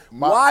 But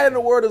why in the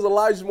world is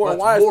Elijah Moore and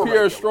why is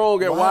Pierre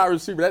Strong at wide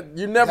receiver?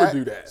 You never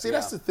do that. See,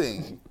 that's the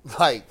thing.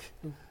 Like,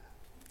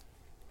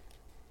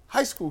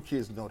 high school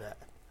kids know that.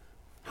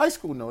 High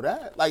school know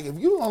that. Like, if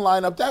you don't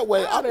line up that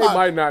way, they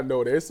might not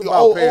know that. It's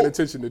about paying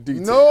attention to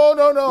detail.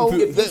 No.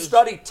 If you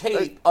study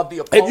tape of the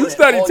opponent, if you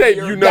study tape,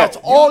 you know. That's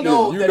all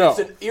you know. It's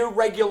an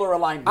irregular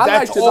alignment.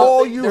 That's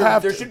all you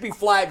have. There should be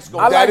flags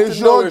going. That is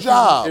your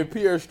job. If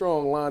Pierre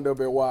Strong lined up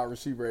at wide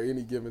receiver at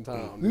any given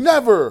time,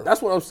 never.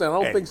 That's what I'm saying.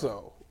 I don't think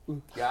so.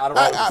 Yeah, I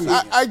don't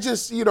know. I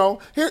just,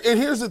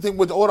 here's the thing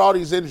with all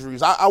these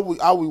injuries. I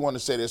want to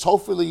say this.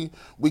 Hopefully,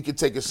 we can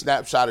take a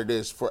snapshot of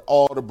this for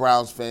all the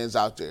Browns fans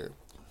out there.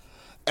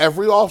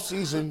 Every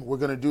offseason, we're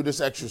going to do this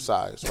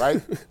exercise,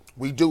 right?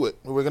 We do it.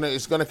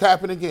 It's going to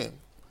happen again.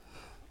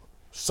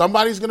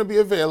 Somebody's going to be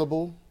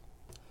available.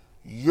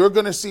 You're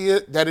going to see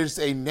it, that it's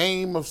a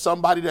name of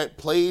somebody that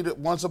played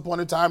once upon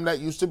a time that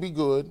used to be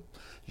good.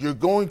 You're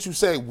going to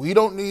say, we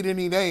don't need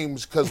any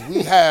names because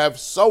we have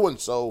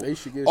so-and-so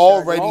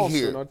already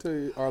here. I'll tell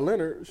you,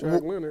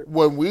 Shaq Leonard.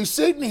 When we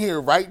sitting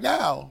here right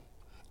now,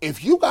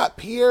 if you got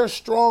Pierre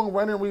Strong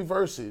running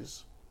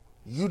reverses,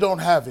 you don't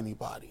have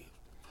anybody.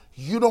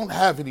 You don't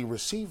have any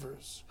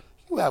receivers.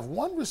 You have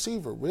one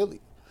receiver,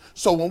 really.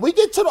 So when we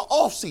get to the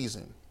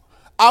offseason,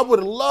 I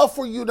would love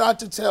for you not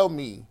to tell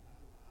me,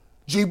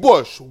 G.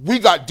 Bush, we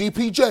got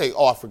DPJ.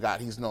 Oh, I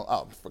forgot.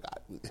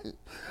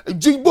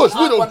 G. Bush,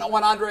 we don't.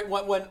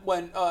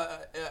 When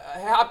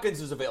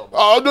Hopkins is available.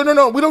 Oh,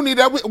 no. We don't need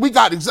that. We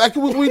got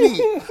exactly what we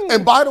need.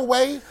 And by the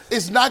way,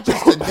 it's not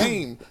just a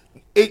name.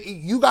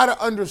 You got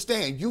to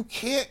understand, you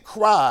can't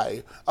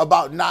cry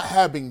about not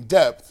having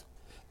depth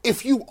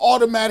if you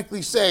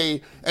automatically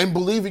say and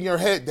believe in your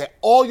head that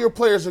all your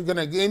players are going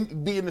to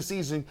be in the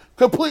season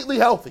completely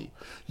healthy.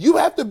 You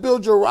have to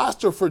build your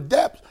roster for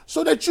depth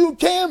so that you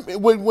can,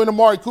 when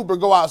Amari Cooper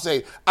go out and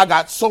say, I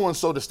got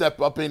so-and-so to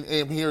step up in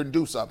here and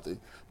do something.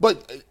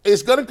 But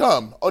it's going to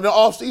come. On the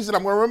offseason,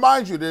 I'm going to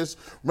remind you this.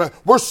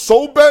 We're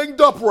so banged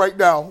up right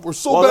now.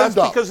 That's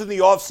because in the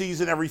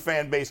offseason, every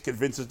fan base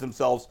convinces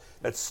themselves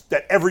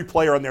that every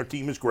player on their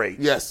team is great.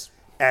 Yes.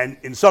 And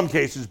in some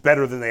cases,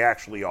 better than they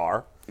actually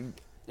are.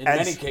 In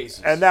many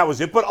cases. And that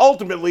was it. But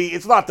ultimately,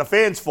 it's not the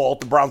fans' fault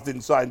the Browns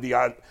didn't sign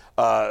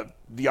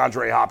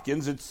DeAndre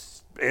Hopkins.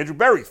 It's Andrew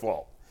Berry's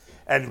fault.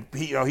 And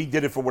he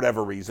did it for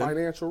whatever reason.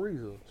 Financial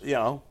reasons.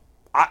 Usually.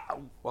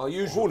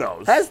 Who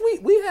knows?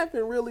 We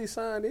haven't really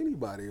signed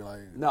anybody.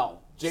 No.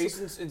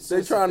 Jason's insists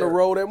they're trying to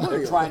roll that money.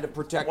 They're trying to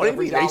protect what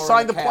every do you mean? dollar They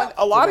signed in the cap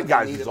a lot of so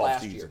guys this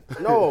offseason.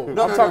 No, I'm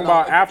talking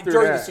about after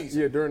during that. the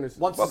season. Yeah, during the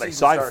season. Once they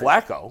signed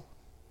Flacco.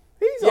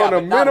 He's on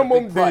a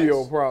minimum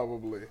deal,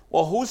 probably.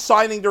 Well, who's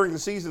signing during the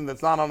season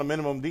that's not on a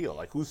minimum deal?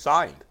 Like, who's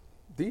signed?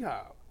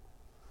 D-Hop.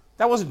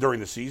 That wasn't during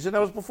the season. That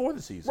was before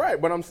the season.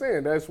 Right, but I'm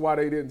saying that's why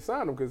they didn't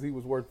sign him, because he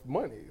was worth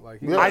money.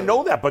 I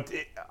know that, but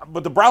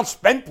the Browns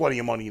spent plenty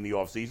of money in the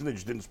offseason. They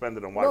just didn't spend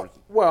it on wide receivers.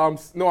 Well,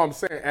 I'm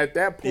saying at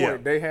that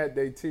point they had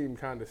their team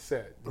kind of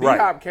set. Right.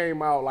 D-Hop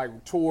came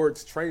out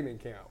towards training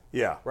camp.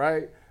 Yeah.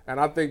 Right? And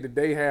I think that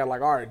they had all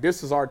right,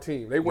 this is our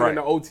team. They went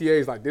into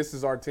OTAs this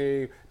is our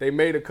team. They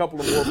made a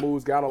couple of more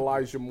moves, got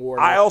Elijah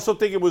Moore. I also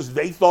think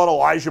they thought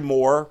Elijah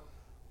Moore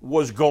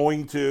was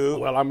going to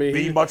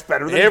be much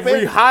better than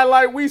every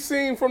highlight we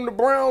seen from the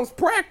Browns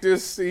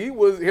practice. Him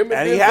and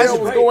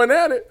Denzel was going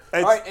at it.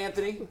 All right,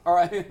 Anthony.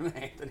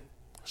 Anthony.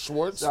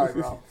 Schwartz. Sorry,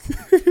 bro.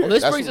 Well,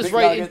 this brings us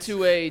right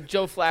into a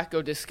Joe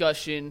Flacco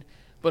discussion.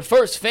 But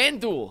first,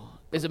 FanDuel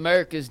is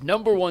America's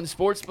 #1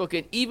 sportsbook,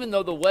 and even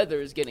though the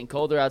weather is getting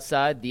colder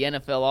outside, the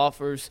NFL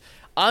offers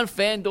on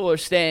FanDuel are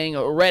staying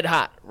red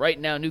hot. Right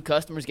now, new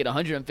customers get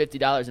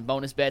 $150 in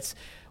bonus bets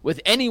with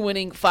any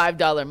winning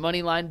 $5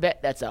 money line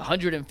bet. That's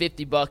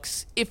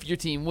 $150 if your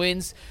team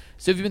wins.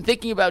 So if you've been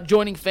thinking about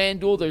joining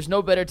FanDuel, there's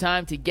no better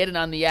time to get in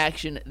on the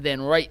action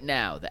than right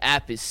now. The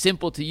app is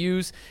simple to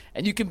use,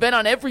 and you can bet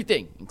on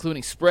everything,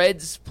 including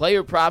spreads,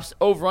 player props,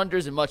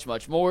 over-unders, and much,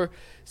 much more.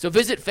 So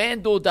visit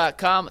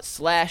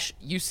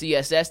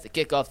FanDuel.com/UCSS to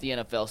kick off the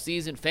NFL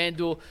season.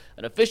 FanDuel,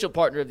 an official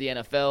partner of the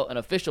NFL, an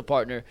official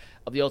partner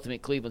of the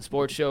Ultimate Cleveland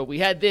Sports Show. We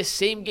had this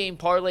same-game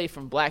parlay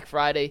from Black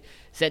Friday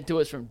sent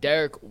to us from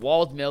Derek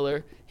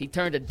Waldmiller. He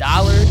turned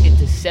 $1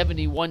 into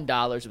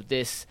 $71 with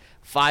this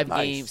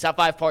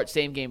five-part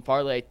same-game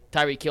parlay.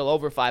 Tyreek Hill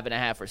over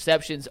 5.5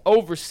 receptions,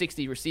 over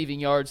 60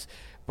 receiving yards.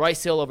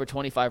 Bryce Hill over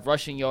 25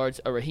 rushing yards,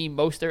 a Raheem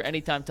Mostert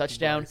anytime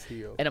touchdown,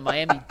 and a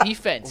Miami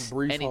defense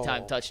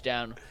anytime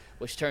touchdown,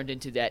 which turned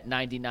into that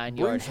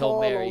 99-yard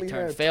Hail Mary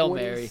turned Fail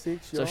Mary.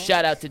 So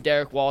shout out to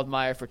Derek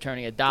Waldmeyer for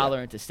turning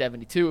 $1 into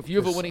 72. If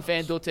you have a winning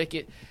FanDuel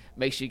ticket,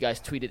 make sure you guys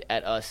tweet it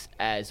at us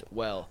as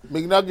well.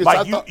 McNuggets,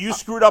 Mike, you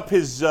screwed up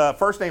his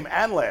first name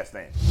and last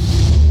name.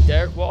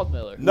 Derek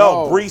Waldmiller.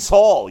 No, Breece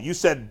Hall. You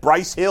said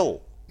Bryce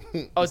Hill.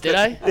 Oh, did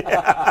I?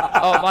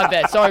 Oh, my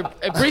bad. Sorry.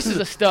 Breece is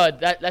a stud.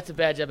 That's a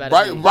bad job out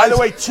of me. By the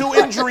way, 2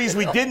 injuries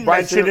we didn't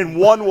mention, and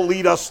one will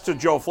lead us to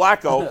Joe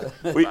Flacco.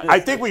 I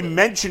think we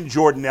mentioned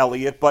Jordan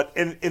Elliott, but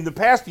in the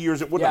past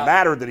years, it wouldn't have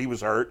mattered that he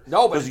was hurt.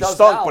 No, but because he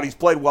stunk, but he's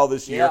played well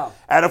this year. Yeah.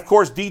 And, of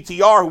course,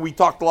 DTR, who we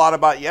talked a lot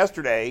about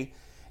yesterday,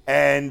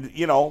 and,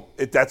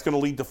 that's going to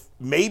lead to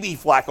maybe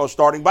Flacco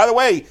starting. By the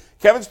way,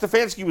 Kevin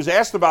Stefanski was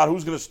asked about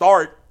who's going to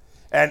start,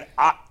 and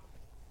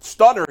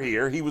Stunner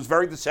here, he was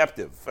very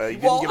deceptive. He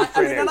didn't give a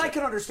straight answer. And I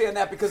can understand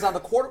that because on the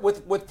court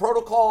with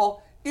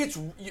protocol,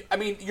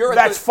 you're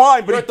that's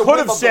fine, but he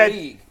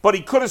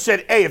could have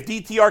said, hey, if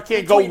DTR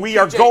can't go, we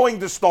are going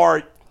to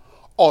start.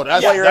 Oh,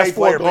 that's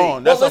player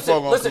gone.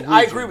 Listen,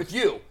 I agree with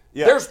you.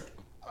 Yeah.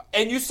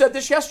 And you said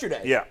this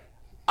yesterday. Yeah.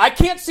 I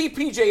can't see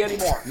PJ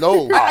anymore.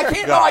 No. I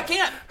can't. No, I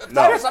can't.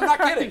 Titus, I'm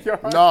not kidding.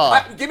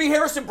 No. Give me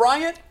Harrison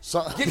Bryant.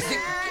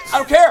 I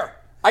don't care.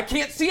 I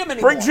can't see him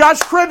anymore. Bring Josh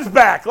Cribbs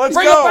back. Let's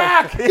Bring go. him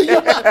back.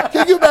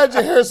 Can you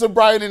imagine Harrison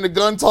Bryant in the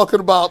gun talking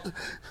about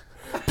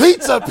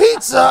pizza?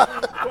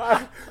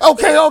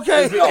 Okay.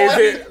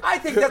 I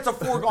think that's a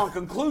foregone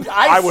conclusion.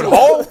 I would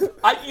hope.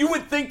 You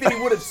would think that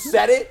he would have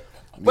said it,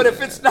 but if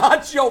it's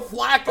not Joe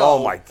Flacco,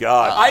 oh my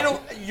God,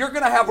 you're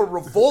going to have a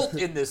revolt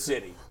in this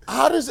city.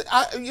 How does it?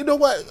 You know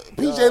what,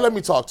 PJ? Let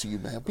me talk to you,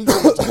 man.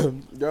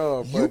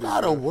 PJ, you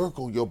gotta work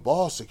on your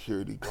ball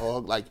security,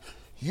 dog. Like,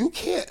 you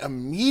can't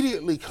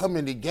immediately come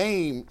in the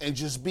game and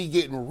just be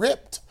getting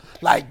ripped.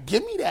 Like,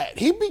 give me that.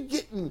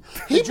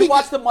 Did you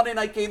watch the Monday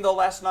night game though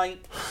last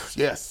night?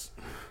 Yes.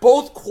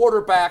 Both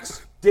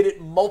quarterbacks did it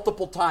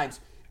multiple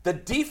times. The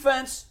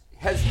defense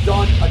has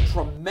done a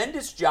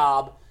tremendous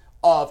job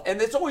of,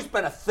 and it's always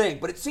been a thing,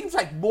 but it seems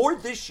like more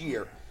this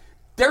year,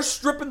 they're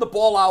stripping the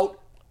ball out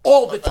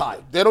all the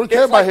time. They don't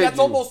care about hitting that's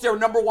almost their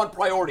 #1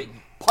 priority.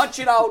 Punch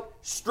it out,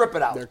 strip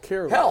it out. They're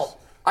careless. Hell,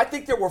 I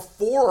think there were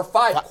 4 or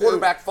 5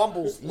 quarterback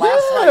fumbles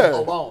last night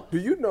alone. Do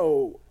you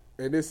know,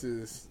 and this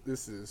is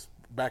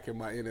back in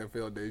my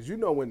NFL days,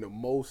 when the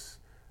most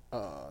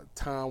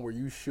time where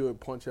you should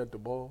punch at the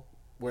ball?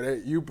 Where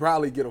you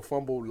probably get a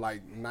fumble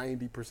like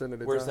 90% of the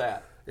time. Where's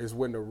that? Is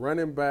when the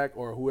running back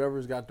or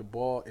whoever's got the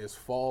ball is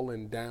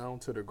falling down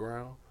to the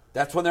ground.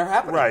 That's when they're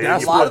happening. Right.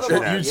 That's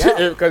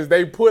because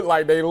they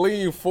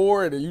lean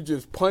forward and you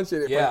just punch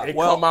it. Yeah. It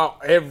come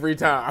out every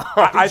time.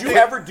 Did you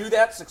ever do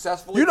that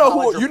successfully? You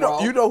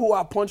know who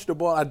I punched the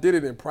ball? I did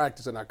it in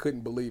practice and I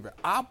couldn't believe it.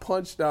 I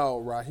punched out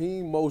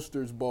Raheem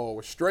Mostert's ball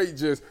with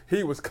straight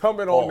he was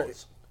coming on the.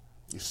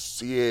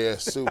 Yeah,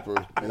 super.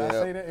 Did I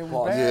say that? It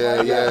was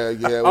bad. Yeah.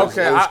 It was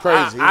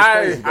crazy.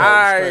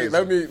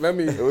 Let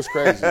me. It was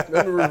crazy.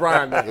 Let me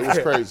rewind that. It was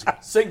crazy.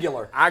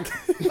 Singular.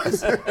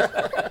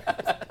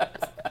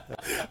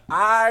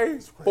 I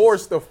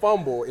forced a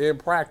fumble in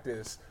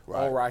practice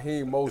on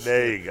Raheem Mostert.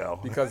 There you go.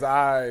 Because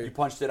you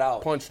punched it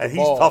out. Punched and the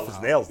ball. he's tough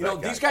as nails.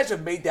 These guys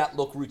have made that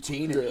look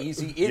routine and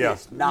easy. It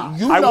is not.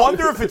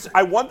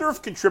 I wonder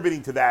if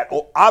contributing to that.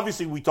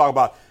 Obviously, we talk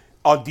about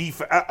on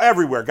defense.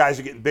 Everywhere, guys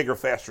are getting bigger,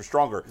 faster,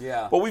 stronger.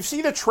 Yeah. But we've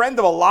seen a trend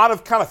of a lot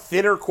of kind of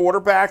thinner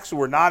quarterbacks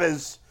who are not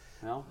as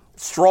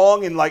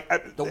strong and like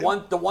the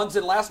ones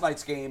in last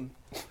night's game.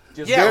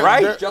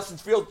 Right. Justin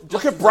Fields.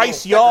 Look at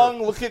Bryce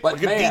Young. Look at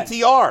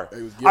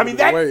DTR. I mean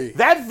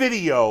that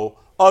video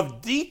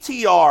of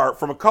DTR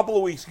from a couple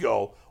of weeks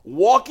ago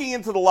walking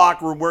into the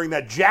locker room wearing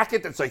that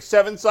jacket that's like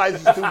 7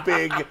 sizes too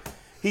big.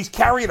 He's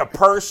carrying a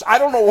purse. I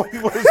don't know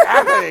what is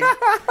happening.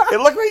 It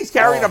looked like he's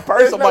carrying a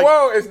purse. I'm like,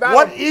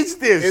 what is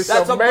this?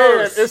 That's a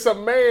man. It's a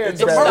man.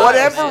 It's a purse.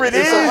 Whatever it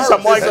is.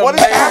 I'm like, what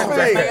is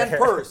happening? It's a man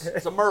purse.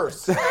 It's a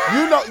merce.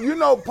 You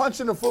know,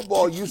 punching the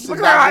football used to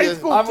Look at high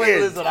school I'm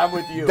kids.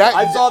 with you.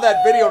 I saw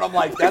that video and I'm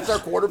like, that's our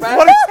quarterback?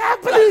 What is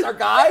happening? That's our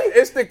guy?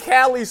 It's the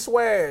Cali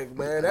swag,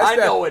 man. I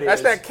know it is.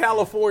 That's that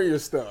California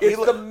stuff.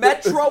 It's the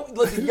Metro.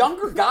 The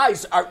younger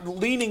guys are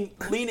leaning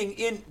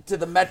into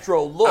the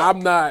Metro look. I'm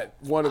not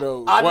one of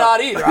those. I'm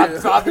not either.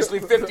 I'm obviously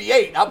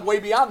 58. I'm way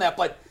beyond that.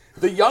 But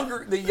the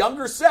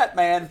younger set,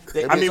 man.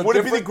 I mean, would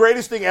it be the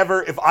greatest thing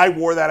ever if I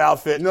wore that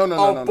outfit? No.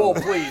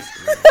 Please.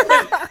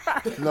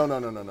 No.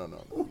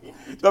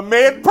 The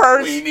man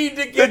purse. We need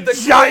to get the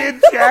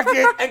giant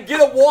jacket and get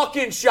a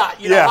walk-in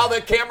shot. You know how the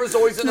camera's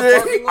always in the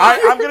parking lot.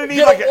 I'm gonna need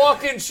get a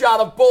walk-in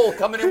shot of Bull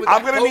coming in with.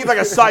 I'm gonna need like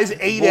a size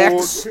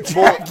 8X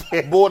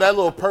jacket. Boy, that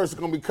little purse is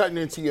gonna be cutting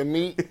into your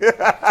meat.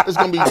 It's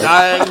gonna be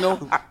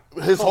diagonal.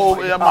 His whole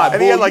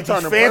and he had like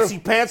these fancy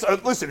pants.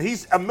 Listen,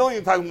 he's a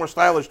million times more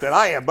stylish than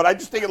I am, but I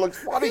just think it looks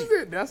funny.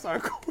 That's our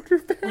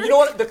quarterback. You know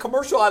what? The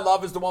commercial I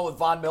love is the one with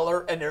Von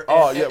Miller and they're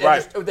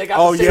they got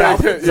Oh, the same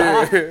outfits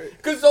yeah.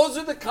 because those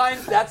are the kind.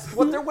 That's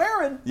what they're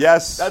wearing.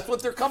 Yes, that's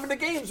what they're coming to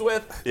games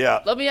with.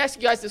 Yeah. Let me ask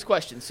you guys this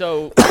question.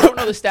 So I don't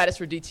know the status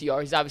for DTR.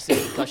 He's obviously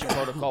in concussion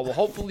protocol. We'll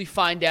hopefully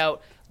find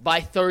out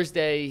by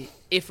Thursday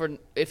if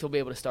he'll be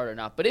able to start or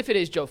not. But if it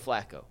is Joe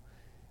Flacco.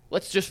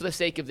 Let's just, for the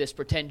sake of this,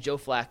 pretend Joe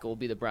Flacco will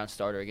be the Browns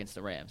starter against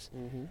the Rams.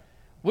 Mm-hmm.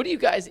 What do you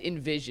guys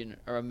envision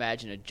or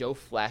imagine a Joe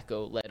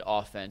Flacco-led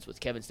offense with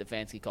Kevin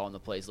Stefanski calling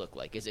the plays look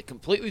like? Is it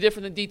completely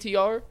different than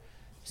DTR?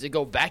 Does it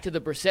go back to the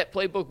Brissett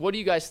playbook? What do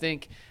you guys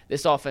think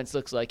this offense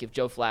looks like if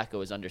Joe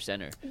Flacco is under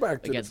center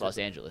against Los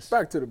Angeles?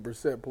 Back to the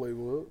Brissett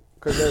playbook.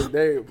 Because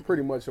they're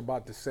pretty much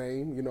about the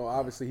same. You know,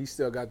 obviously he's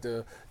still got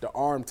the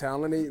arm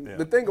talent.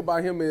 The thing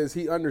about him is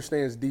he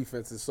understands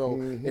defenses. So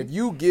if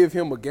you give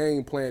him a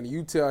game plan and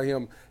you tell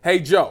him, hey,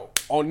 Joe,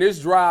 on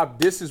this drive,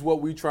 this is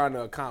what we're trying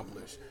to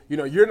accomplish. You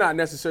know, you're not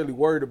necessarily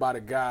worried about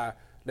a guy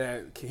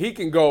that he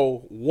can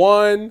go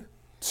 1,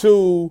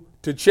 2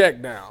 to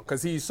check down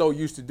because he's so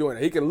used to doing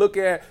it. He can look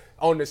at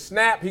on the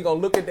snap, he's going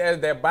to look at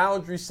that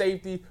boundary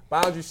safety.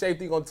 Boundary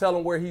safety going to tell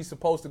him where he's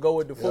supposed to go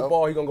with the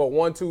football. He's going to go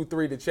 1, 2,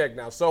 3 to check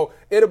down. So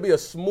it'll be a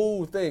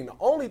smooth thing. The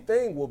only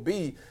thing will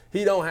be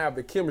he don't have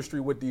the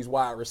chemistry with these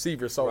wide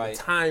receivers, so the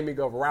timing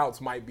of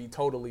routes might be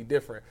totally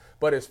different.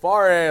 But as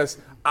far as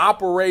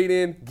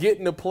operating,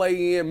 getting the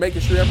play in,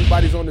 making sure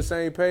everybody's on the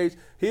same page,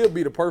 he'll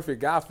be the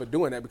perfect guy for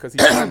doing that because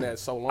he's done that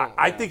so long.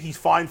 I think he's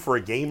fine for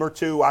a game or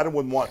two. I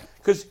wouldn't want –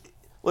 because –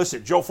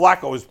 listen, Joe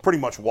Flacco is pretty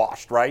much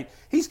washed, right?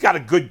 He's got a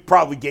good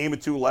probably game or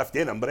two left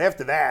in him, but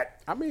after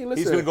that,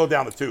 he's going to go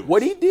down the tubes.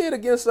 What he did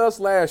against us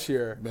last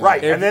year.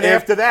 Right, and then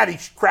after that, he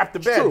crapped the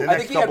bed the I next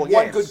think he had couple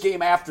one games. good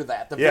game after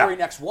that, the very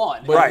next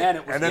one. Right,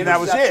 and then that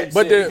was it.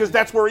 Because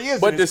that's where he is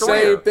But in his the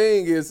career. same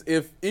thing is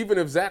even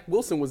if Zach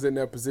Wilson was in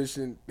that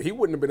position, he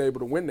wouldn't have been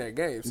able to win that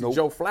game. See,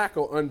 Joe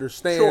Flacco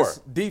understands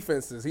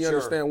defenses. He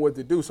understands what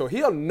to do. So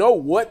he'll know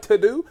what to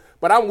do.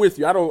 But I'm with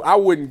you. I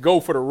wouldn't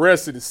go for the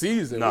rest of the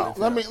season. No.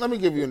 Let me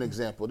give you an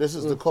example. This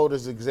is the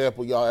coldest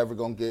example y'all ever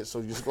gonna get.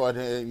 So just go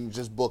ahead and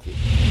just book it.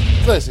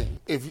 Listen,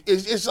 if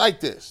it's like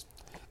this,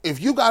 if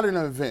you got an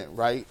event,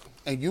 right,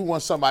 and you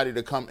want somebody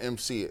to come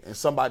MC it, and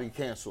somebody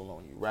cancel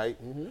on you, right?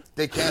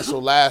 They cancel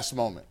last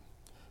moment.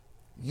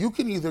 You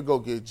can either go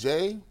get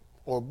Jay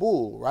or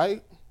Bull,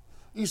 right?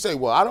 You say,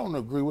 well, I don't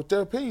agree with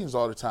their opinions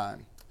all the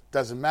time.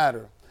 Doesn't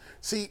matter.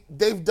 See,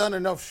 they've done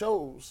enough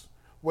shows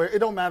where it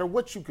don't matter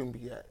what you can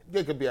be at.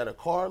 They could be at a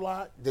car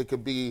lot. They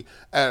could be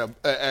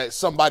at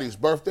somebody's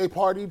birthday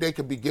party. They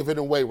could be giving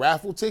away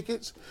raffle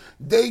tickets.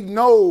 They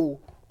know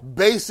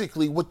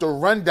basically what the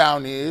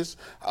rundown is.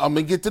 I'm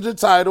going to get to the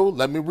title.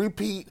 Let me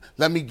repeat.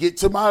 Let me get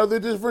to my other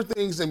different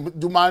things and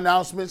do my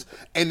announcements.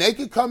 And they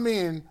could come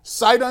in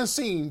sight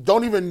unseen,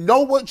 don't even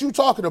know what you're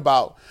talking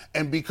about.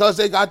 And because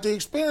they got the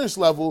experience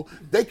level,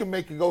 they can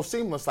make it go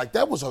seamless. Like,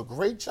 that was a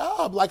great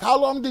job. Like, how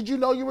long did you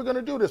know you were going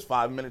to do this?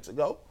 5 minutes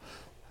ago.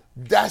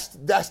 That's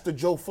the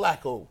Joe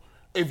Flacco.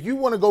 If you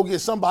want to go get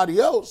somebody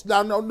else,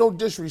 now no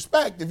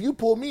disrespect. If you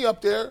pull me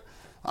up there,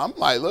 I'm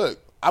like, look,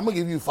 I'm going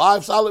to give you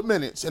 5 solid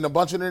minutes and a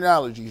bunch of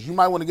analogies. You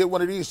might want to get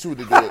one of these two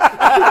to do it.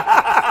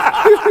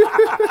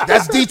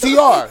 That's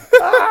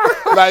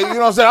DTR. Like, you know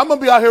what I'm saying? I'm going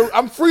to be out here.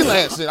 I'm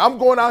freelancing. I'm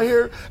going out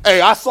here.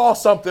 Hey, I saw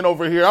something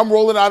over here. I'm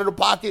rolling out of the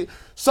pocket.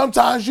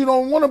 Sometimes you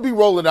don't want to be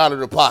rolling out of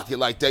the pocket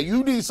like that.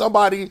 You need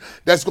somebody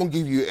that's going to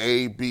give you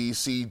A, B,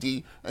 C,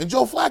 D. And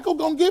Joe Flacco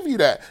going to give you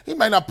that. He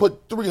might not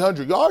put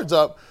 300 yards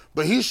up,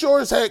 but he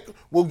sure as heck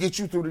will get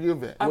you through the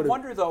event. I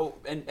wonder, though,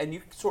 and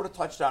you sort of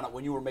touched on it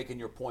when you were making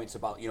your points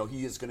about,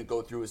 he is going to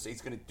go through,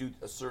 he's going to do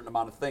a certain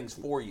amount of things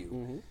for you.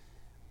 Mm-hmm.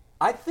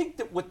 I think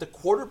that with the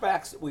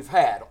quarterbacks that we've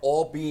had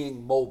all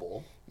being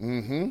mobile,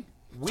 we've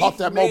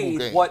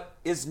made what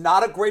is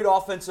not a great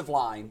offensive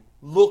line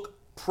look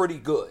pretty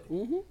good.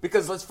 Mm-hmm.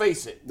 Because let's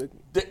face it,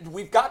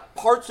 we've got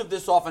parts of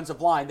this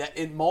offensive line that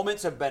in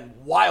moments have been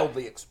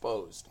wildly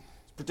exposed,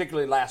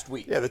 particularly last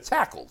week. Yeah, the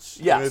tackles.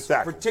 Yes,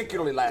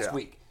 particularly last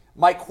week.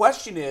 My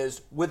question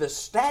is, with a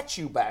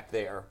statue back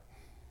there,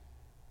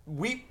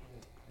 we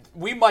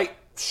might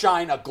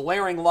shine a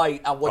glaring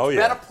light on what's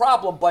been a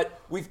problem, but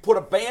we've put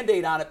a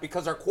Band-Aid on it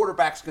because our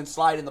quarterbacks can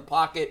slide in the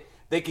pocket,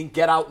 they can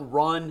get out and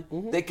run,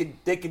 they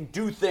can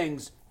do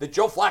things that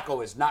Joe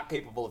Flacco is not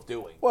capable of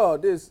doing. Well,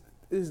 this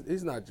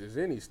is not just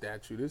any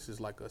statue. This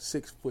is like a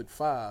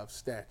 6'5"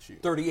 statue.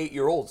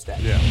 38-year-old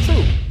statue. Yeah.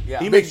 True. Yeah.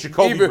 He makes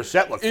Jacoby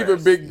Brissett look fast.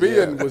 Even Big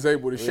Ben was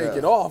able to shake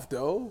it off,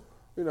 though.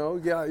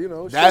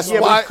 That's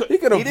why he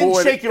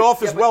didn't shake it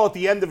off as well at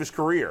the end of his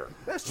career.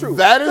 That's true.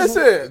 That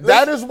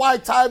is why,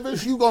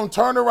 Tyvis, you gonna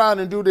turn around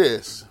and do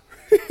this.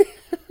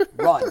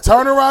 Run.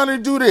 Turn around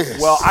and do this.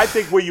 Well, I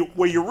think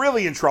where you're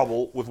really in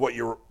trouble with what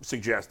you're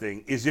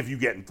suggesting is if you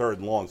get in third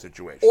and long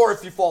situation. Or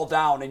if you fall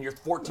down and you're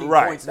 14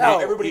 points. Now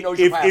everybody knows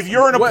you're If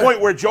you're in a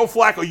point where Joe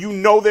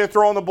Flacco, they're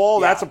throwing the ball,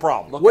 that's a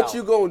problem. What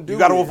you gonna do? You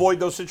got to avoid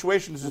those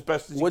situations as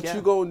best as you can. What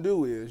you gonna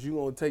do is you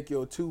gonna take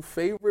your two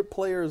favorite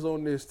players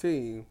on this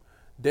team,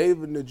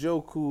 David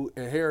Njoku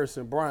and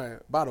Harrison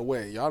Bryant. By the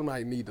way, y'all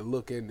might need to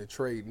look into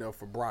trading up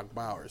for Brock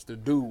Bowers. The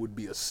dude would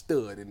be a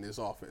stud in this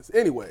offense.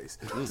 Anyways,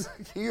 can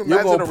you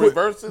imagine the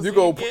reverses? You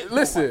go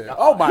listen.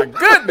 Oh my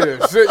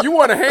goodness! You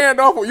want to hand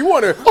off? You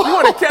want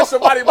to catch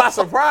somebody by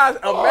surprise?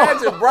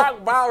 Imagine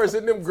Brock Bowers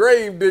in them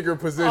grave digger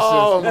positions.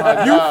 Oh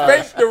my you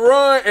fake the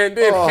run and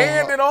then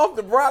hand it off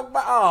to Brock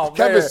Bowers. Oh,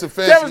 Kevin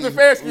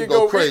Stefanski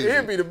go crazy.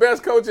 He'd be the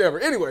best coach ever.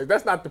 Anyway,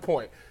 that's not the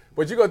point.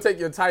 But you're going to take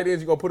your tight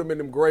ends, you're going to put them in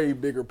them grave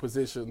digger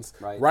positions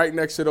right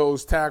next to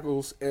those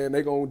tackles, and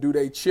they're going to do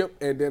their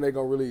chip, and then they're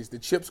going to release. The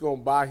chip's going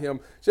to buy him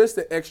just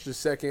an extra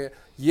second.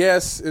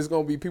 Yes, it's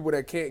going to be people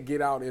that can't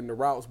get out in the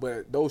routes,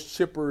 but those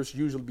chippers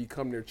usually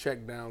become their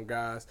check down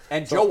guys.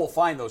 And Joe will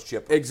find those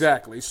chippers.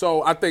 Exactly.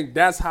 So I think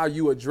that's how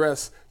you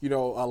address, a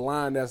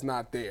line that's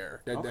not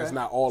there, that's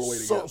not all the way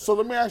together. So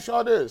let me ask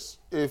y'all this.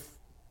 If,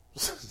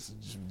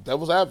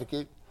 devil's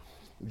advocate,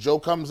 Joe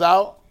comes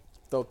out,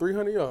 throw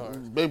 300 yards.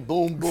 Boom,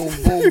 boom,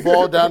 boom,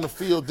 ball down the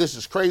field. This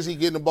is crazy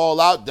getting the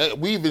ball out.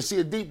 We even see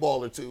a deep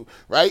ball or two,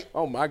 right?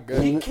 Oh, my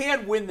God. He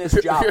can win this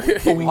job.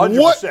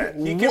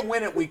 100%. He can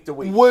win it week to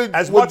week. Would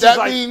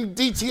that mean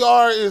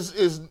DTR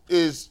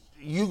is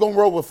you going to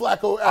roll with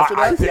Flacco after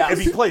that? If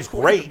he plays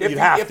great, you'd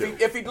have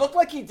to. If he looked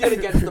like he did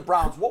against the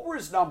Browns, what were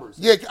his numbers?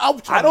 Yeah,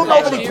 I don't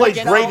know that he played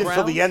great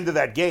until the end of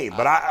that game,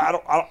 but I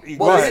don't.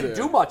 Well, he didn't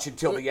do much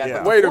until the end.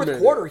 Yeah. But the fourth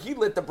quarter, he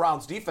lit the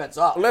Browns' defense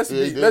up. Let's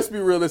be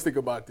realistic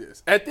about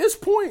this. At this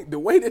point, the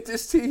way that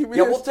this team is,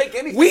 we'll take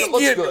anything that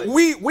looks good.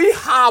 We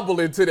hobble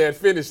into that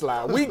finish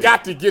line. We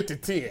got to get to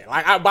 10.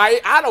 Like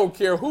I don't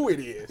care who it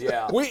is.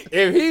 Yeah.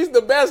 If he's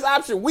the best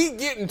option, we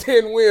getting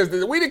 10 wins.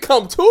 We didn't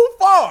come too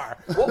far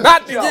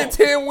not to get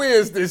 10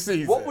 wins this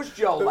season. What was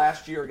Joe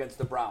last year against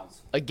the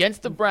Browns?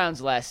 Against the Browns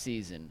last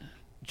season,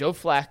 Joe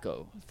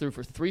Flacco threw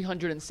for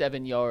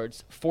 307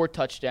 yards, 4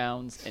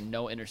 touchdowns, and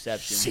no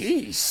interceptions.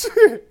 Jeez.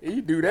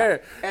 He do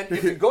that. And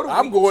if you go to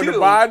I'm going to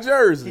buy a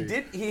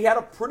jersey. He had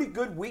a pretty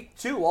good week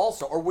 2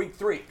 also, or week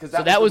 3.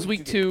 So that was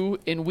week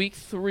 2. In week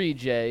 3,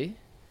 Jay.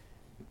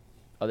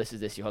 Oh, this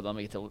is this year. Hold on,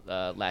 let me get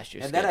to last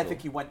year's schedule. Then I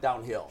think he went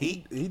downhill.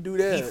 He do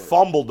that. He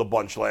fumbled a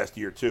bunch last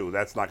year, too.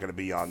 That's not going to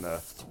be on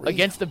the...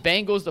 Against the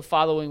Bengals the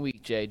following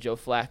week, Jay, Joe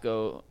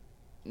Flacco,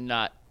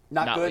 not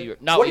good.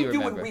 What did you he do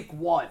remember. in week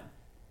 1?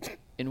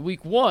 In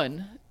week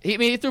 1,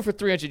 he threw for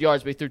 300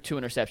 yards, but he threw 2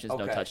 interceptions,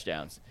 no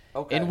touchdowns.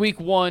 Okay. In week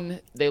 1,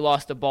 they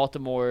lost to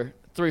Baltimore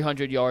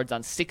 300 yards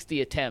on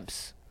 60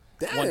 attempts.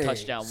 Dang. 1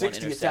 touchdown, 1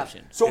 interception.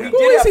 Attempts. So he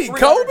did have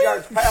 300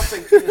 yards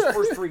passing in his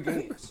first 3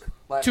 games.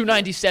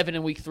 297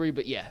 in week 3,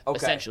 but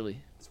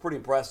essentially. It's pretty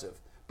impressive.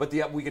 But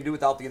we can do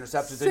without the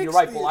interceptions. And you're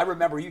right, Bull. I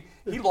remember he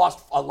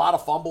lost a lot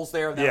of fumbles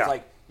there, and then it's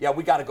like,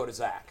 we got to go to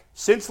Zach.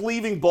 Since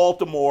leaving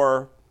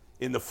Baltimore,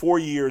 in the 4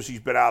 years he's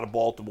been out of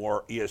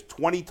Baltimore, he has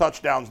 20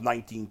 touchdowns,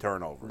 19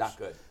 turnovers. Not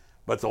good.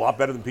 But it's a lot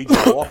better than P.J.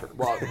 Walker.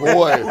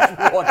 Boy.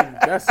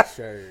 That's a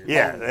shame.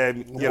 Yeah.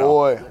 And,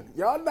 Boy.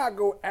 Y'all not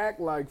going to act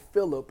like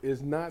Phillip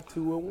is not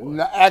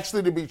 2-1.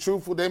 Actually, to be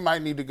truthful, they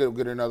might need to go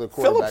get another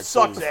quarterback.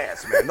 Phillip sucks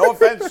ass, man. No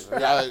offense.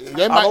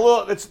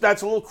 That's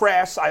that's a little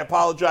crass. I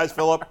apologize,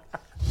 Phillip.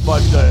 But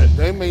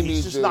They may he's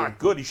need just to- not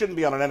good. He shouldn't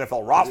be on an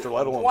NFL roster,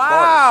 let alone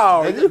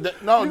Wow. They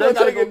gonna gotta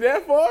take go it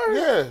that far?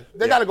 Yeah,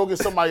 they got to go get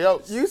somebody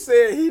else. You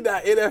said he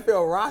not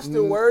NFL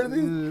roster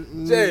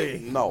worthy?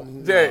 Jay. No.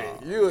 Jay,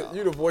 you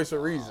the voice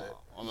of reason.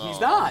 He's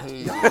not.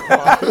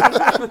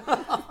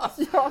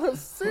 Y'all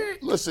sick.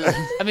 Listen,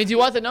 I mean, do you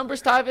want the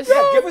numbers, Tyvis?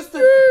 Yeah, give us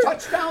the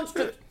touchdowns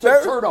to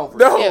turnovers.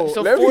 No. Yeah,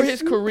 so let for me-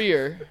 his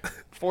career,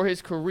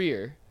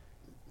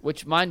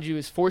 which mind you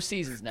is 4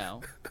 seasons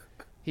now,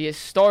 he has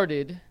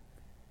started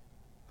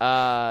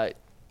 9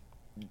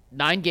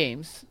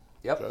 games.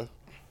 Yep. Okay.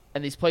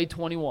 And he's played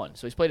 21.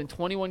 So he's played in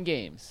 21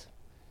 games.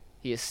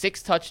 He has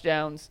 6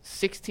 touchdowns,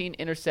 16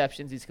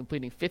 interceptions. He's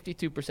completing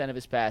 52% of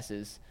his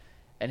passes.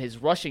 And his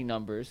rushing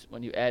numbers,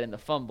 when you add in the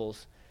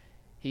fumbles,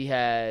 he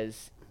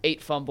has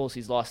 8 fumbles.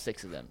 He's lost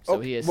 6 of them. So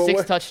he has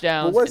 6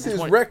 touchdowns. But what's and his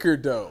 20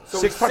 record, though? So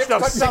 6 6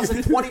 touchdowns. touchdowns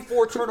and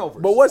 24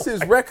 turnovers. But what's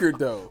his record,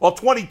 though? Well,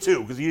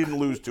 22 because he didn't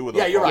lose 2 of those.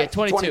 Yeah, you're right. Yeah,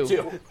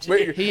 22.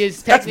 Wait, He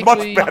is That's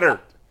technically much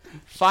better.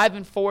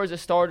 5-4 as a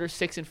starter,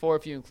 6-4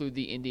 if you include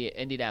the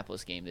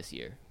Indianapolis game this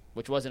year,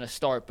 which wasn't a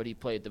start, but he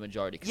played the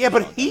majority. 'cause Yeah, he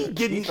was but on he that.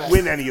 didn't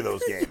win any of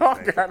those games. y'all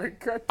Nick. gotta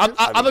cut.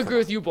 I'm agree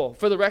with you, Bull.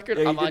 For the record,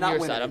 Yeah, he I'm did on not your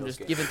win side. any I'm of just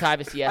those giving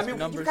games. Tyvis the I yes mean, when you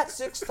numbers. got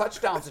 6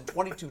 touchdowns and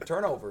 22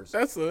 turnovers.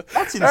 That's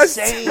That's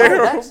insane.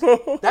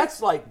 terrible.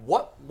 That's like,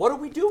 what are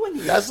we doing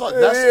here? that's like It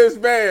is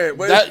bad.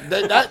 But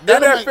that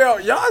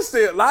NFL, y'all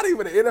said not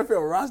even the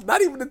NFL roster,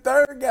 not even the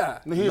third guy.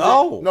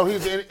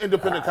 he's an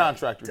independent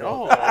contractor.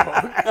 Oh.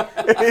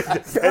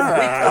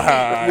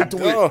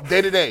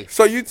 Day to day.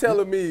 So you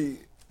telling me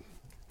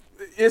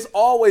it's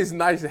always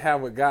nice to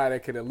have a guy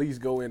that can at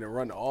least go in and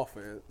run the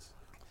offense?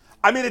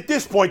 I mean, at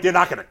this point, they're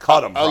not going to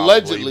cut him. Probably,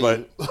 Allegedly,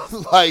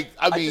 but like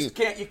I mean, just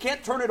can't. You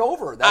can't turn it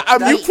over. I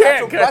mean, You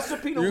can't. That's a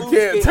recipe to You lose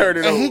can't games. turn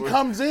it and he over.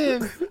 comes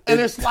in and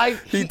it's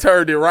like He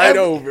turned it right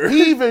over.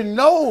 He even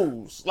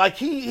knows, like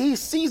he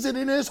sees it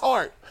in his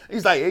heart.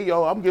 He's like, hey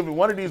yo, I'm giving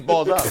one of these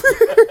balls out.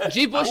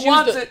 G. Bush Who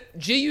wants used it?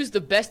 G used the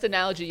best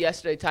analogy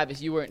yesterday,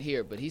 Tyvis. You weren't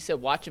here, but he said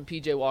watching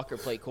P.J. Walker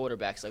play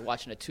quarterback's like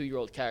watching a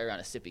 2-year-old carry around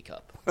a sippy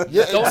cup.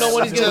 Yeah, Don't know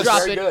when he's going to just- drop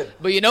very it, good.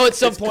 but you know at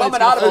some It's point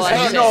coming it's out of gonna his fall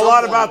hand. you out. know a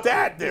lot about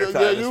that there, Yeah,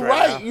 Tyvis, you're right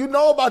right. now. You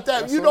know about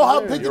that. You know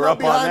how picking You're up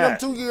up on behind them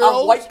that. 2-year-olds.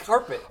 On white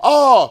carpet.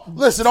 Oh,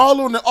 listen, all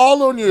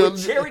on your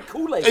With cherry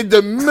Kool-Aid. in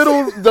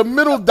the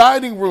middle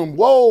dining room.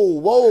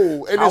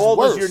 Whoa, and How it's old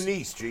worse. is your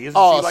niece, G? Isn't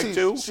Oh, she like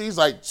 2? She's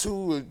like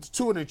two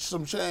and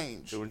some change.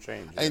 2 and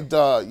change. Yeah. And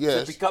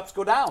yes, Sippy cups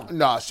go down.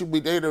 nah,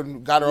 they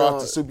done got her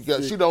off the soup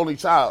because she's the only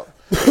child.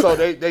 So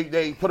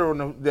they put her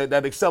on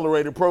that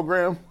accelerated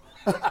program.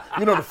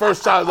 You know, the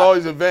first child is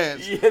always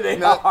advanced. Yeah, they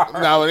now, are.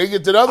 Now when they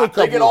get to the other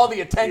couple, They get all the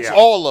attention.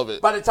 all of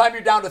it. By the time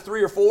you're down to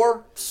 3 or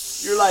 4,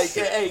 you're like,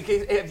 hey,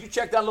 have you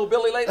checked on little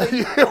Billy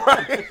lately?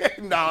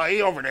 No,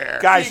 he over there.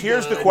 Guys,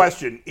 here's the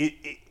question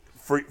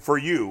for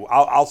you.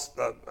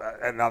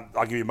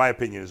 I'll give you my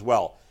opinion as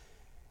well.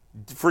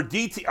 For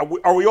DT,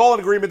 are we all in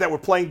agreement that we're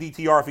playing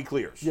DTR if he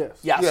clears? Yes.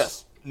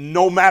 Yes.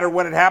 No matter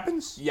when it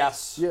happens?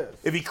 Yes. Yes.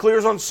 If he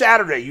clears on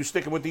Saturday, you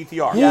sticking with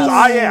DTR? Yes.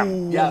 I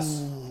am.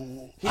 Yes.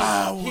 He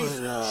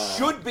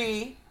should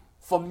be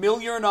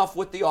familiar enough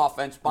with the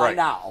offense by Right.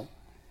 now,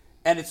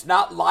 and it's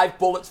not live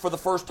bullets for the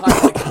first time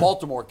like the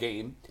Baltimore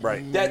game,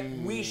 Right. that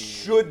we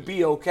should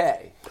be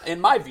okay, in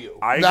my view.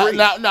 I agree.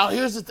 Now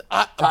here's the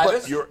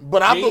Tyvis?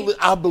 but Me?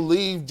 I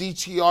believe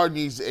DTR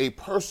needs a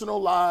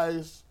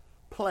personalized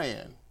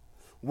plan.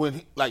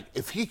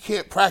 If he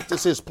can't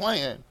practice his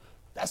plan,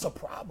 that's a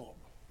problem.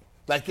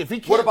 Like if he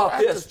can't What about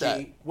practice this, that,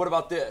 G? What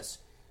about this?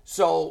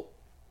 So,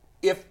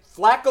 if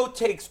Flacco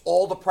takes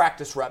all the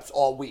practice reps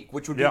all week,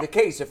 which would be Yep. the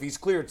case if he's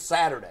cleared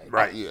Saturday,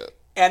 Right. yeah.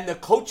 and the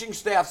coaching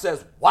staff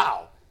says,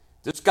 wow,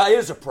 this guy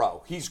is a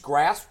pro. He's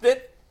grasped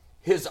it.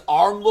 His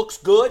arm looks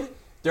good.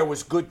 There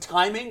was good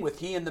timing with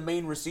he and the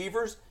main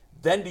receivers.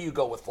 Then do you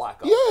go with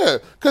Flacco? Yeah,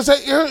 because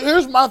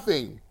here's my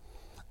thing.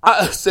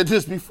 I said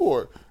this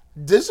before.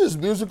 This is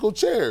musical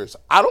chairs.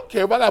 I don't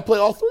care if I got to play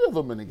all 3 of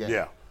them in the game.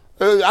 Yeah.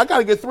 I got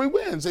to get 3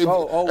 wins. If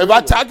really?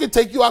 I can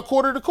take you out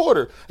quarter to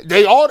quarter.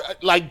 They all,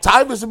 like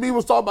Tyvis and me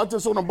was talking about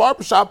this on the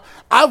barbershop.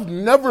 I've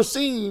never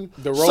seen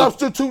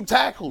substitute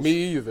tackles. Me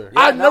either.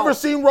 I've no. never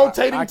seen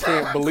rotating I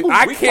can't tackles. believe. We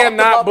I talked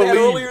cannot about that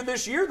believe. earlier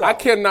this year, though. I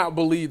cannot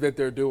believe that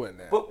they're doing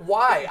that. But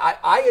why?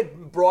 I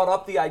had brought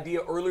up the idea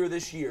earlier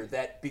this year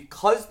that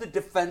because the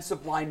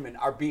defensive linemen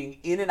are being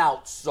in and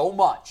out so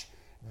much,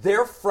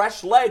 they're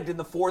fresh-legged in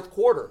the fourth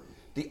quarter.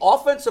 The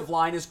offensive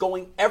line is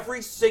going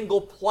every single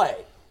play.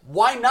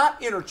 Why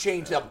not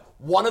interchange them?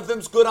 One of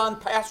them's good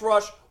on pass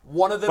rush.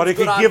 One of them's But it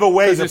good could on... give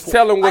away Because it's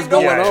telling what's I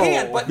know going it on.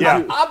 can, but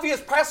Yeah.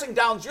 obvious passing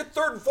downs, you're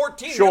 3rd and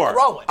 14, you're Sure.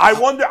 throwing.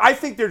 I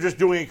think they're just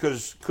doing it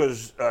because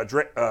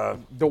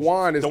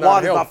DeJuan is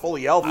not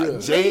fully healthy.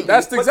 James,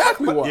 That's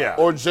exactly why. Yeah.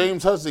 or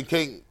James Hudson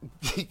can't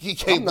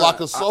block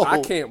a soul. I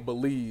can't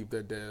believe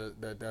that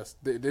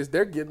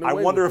they're getting away I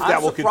wonder with if it. that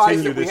I'm will surprised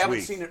continue that we this haven't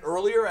week. seen it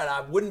earlier, and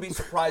I wouldn't be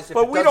surprised if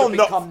But it we doesn't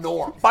don't become know.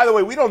 norm. By the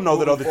way, we don't know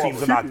that other Moving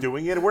teams are forward. not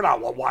doing it. We're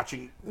not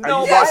watching.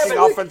 No, Are you I watching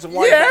haven't- offensive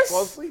line Yes. that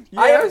closely?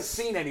 I haven't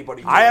seen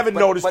anybody do I it, haven't but-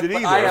 noticed but- it but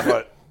either. I haven't-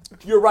 But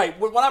You're right.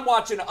 When I'm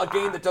watching a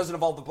game that doesn't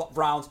involve the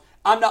Browns,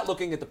 I'm not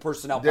looking at the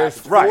personnel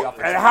package. Right.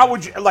 And how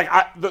would you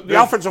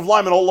the offensive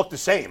linemen all look the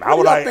same? How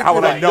would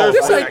I know?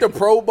 This ain't the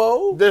Pro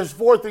Bowl. There's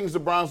 4 things the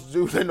Browns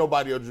do that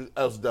nobody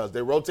else does.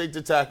 They rotate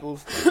the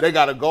tackles. They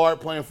got a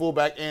guard playing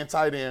fullback and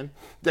tight end.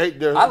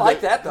 I like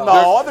that though.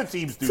 No, other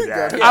teams do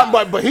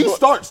that. But he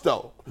starts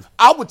though.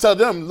 I would tell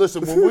them,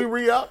 listen, when we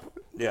re-up,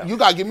 you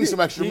got to give me some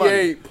extra money. He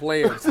ain't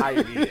playing tight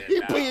end.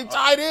 He playing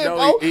tight end,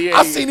 bro.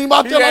 I seen him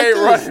out there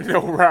like this. He ain't running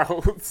no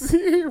routes. He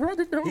ain't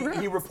running no routes.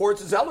 He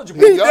reports as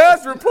eligible. He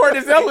does report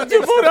as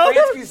eligible.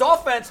 Stefanski's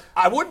offense,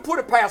 I wouldn't put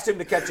it past him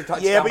to catch a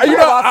touchdown. Yeah, but you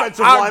know,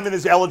 offensive lineman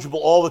is eligible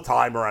all the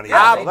time around here.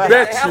 I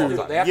bet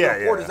you. They have to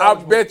report as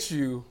eligible. I bet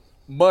you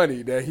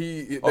money that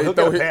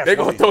they're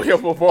going to throw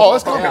him a ball. Oh,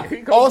 it's coming. He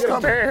gonna get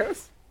a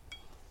pass.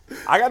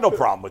 I got no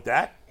problem with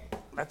that.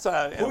 That's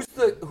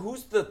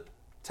Who's the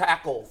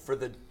tackle for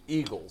the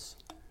Eagles?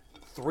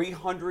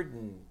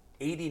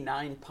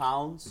 389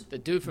 pounds. The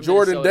dude from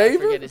Jordan Minnesota,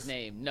 Davis? I forget his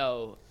name.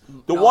 No.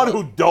 the one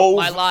who dove.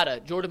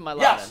 Jordan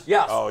Mailata.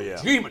 Yes. Oh, yeah.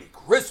 Jiminy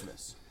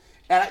Christmas.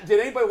 And did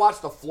anybody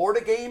watch the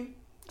Florida game?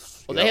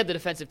 Well, they had the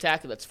defensive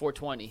tackle that's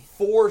 420.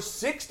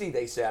 460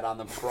 they said on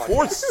the front.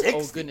 460.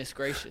 Oh, goodness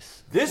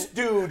gracious. This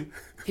dude.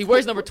 He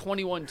wears number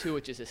 21 too,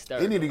 which is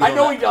hysterical. I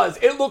know he does.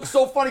 It looks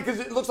so funny because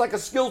it looks like a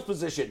skills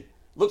position.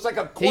 Looks like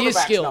a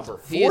quarterback's number.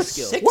 He is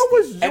skilled. What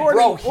was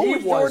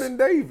Jordan? Jordan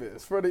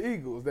Davis for the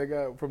Eagles? They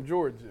got from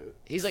Georgia.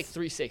 He's like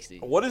 360.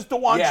 What does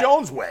DeJuan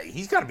Jones weigh?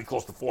 He's got to be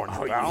close to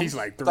 400 pounds. He's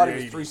like I thought he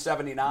was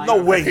 380. 379.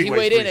 No way He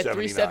weighed in at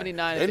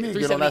 379. 379. They need to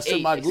get on that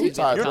 378.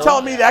 semi-glutide. You're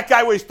telling me that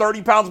guy weighs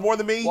 30 pounds more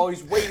than me? Well,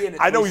 he's weighed in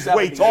at 378. I know he's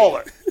way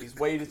taller. He's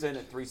weighed in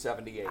at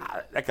 378.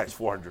 That guy's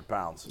 400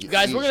 pounds.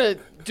 Guys, we're going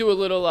to do a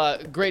little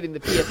grading the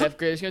PFF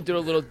graders. We're going to do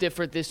it a little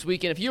different this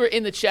week. And if you were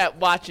in the chat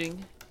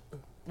watching,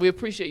 we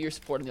appreciate your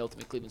support on the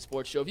Ultimate Cleveland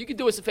Sports Show. If you could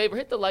do us a favor,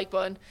 hit the like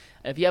button.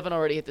 And if you haven't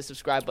already, hit the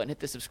subscribe button. Hit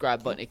the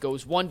subscribe button. It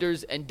goes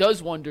wonders and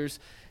does wonders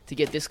to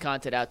get this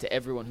content out to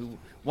everyone who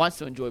wants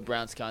to enjoy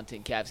Browns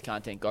content, Cavs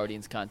content,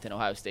 Guardians content,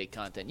 Ohio State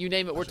content. You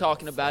name it, we're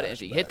talking about it. And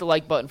if you hit the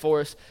like button for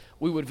us,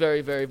 we would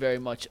very, very, very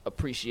much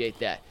appreciate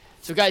that.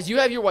 So, guys, you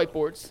have your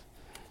whiteboards.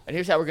 And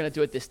here's how we're going to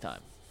do it this time.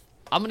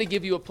 I'm going to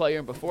give you a player,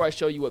 and before I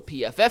show you what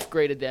PFF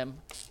graded them,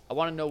 I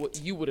want to know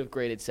what you would have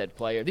graded said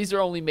player. These are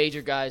only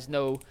major guys,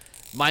 no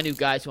minute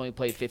guys who only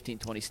played 15,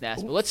 20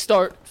 snaps. But let's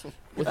start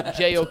with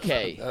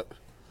JOK.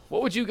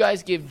 What would you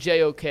guys give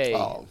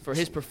JOK for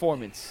his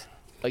performance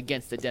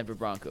against the Denver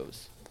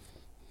Broncos?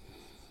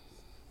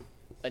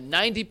 A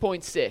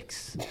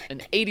 90.6,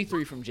 an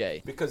 83 from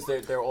Jay. Because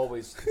they're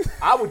always.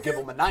 I would give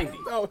him a 90.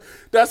 No,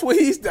 that's what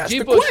he's. That's the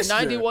G-Bush,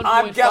 question. 91.5,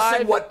 I'm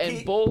guessing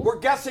and Bull. we're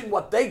guessing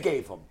what they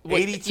gave him.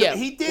 82. Yeah,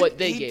 he what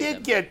they did gave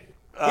them. get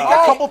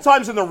a couple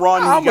times in the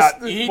run.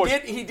 He did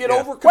Wait overcommit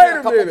a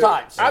a couple minute.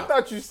 times. I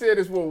thought you said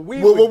it's what we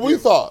What would we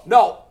give. thought.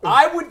 No,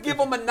 I would give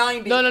him a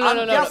 90.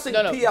 I'm guessing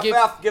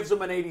PFF gives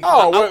him an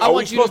 85. I we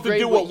want you to supposed to grade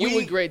do what what you we-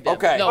 would grade them.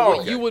 Okay. No, Oh, what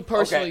okay. you would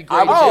personally Okay.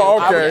 grade I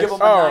would JOK. give him a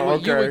 90.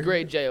 What you would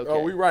grade JOK. Oh,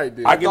 we right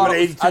there. I give him an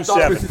I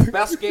thought it was 82.7. his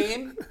best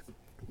game.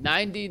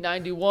 90,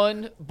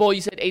 91. Bull, you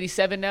said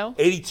 87 now?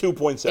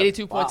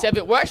 82.7.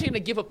 82.7. We're actually going to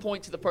give a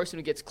point to the person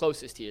who gets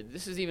closest here.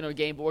 This is even a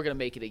game, but we're going to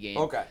make it a game.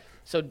 Okay.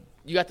 So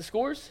you got the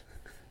scores?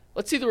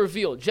 Let's see the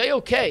reveal.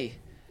 JOK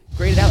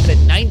graded out at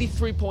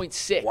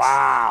 93.6.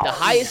 Wow. The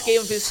highest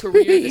game of his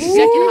career, the second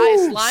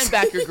highest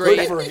linebacker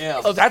grade for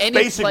him. of That's any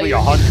basically player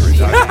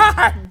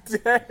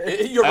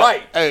 100. You're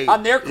right. Hey.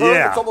 On their curve,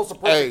 Yeah. it's almost a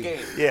perfect game.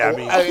 Yeah, I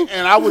mean,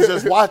 And I was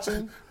just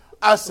watching.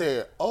 I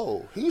said,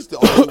 "Oh, he's the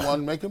only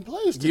one making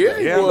plays Yeah,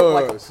 today. he Yeah.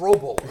 Like a was. Pro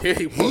Bowl. Yeah,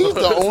 he He's was.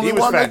 the only He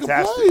was one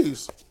fantastic. making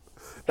plays."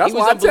 That's He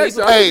was why I text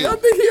you. unbelievable. I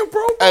think he a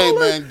Pro Bowler. Hey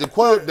man,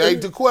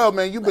 DeQuell,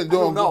 man, you've been I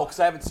doing. don't know because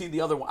I haven't seen the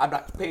other one. I'm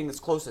not paying this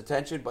close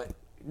attention, but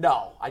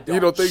no, I don't.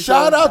 You don't think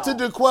Shout so? out to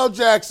DeQuell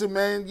Jackson,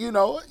 man. You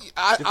know,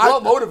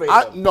 DeQuell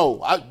motivated him.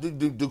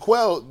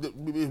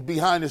 DeQuell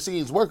behind the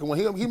scenes working when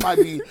he might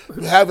be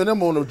having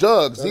them on the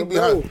jugs. He him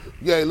behind. know.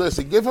 Yeah,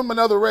 listen, give him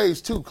another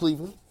raise too,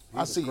 Cleveland.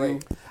 I see you.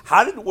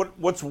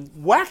 what's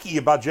wacky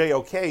about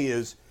JOK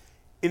is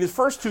in his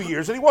first 2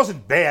 years, and he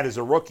wasn't bad as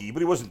a rookie, but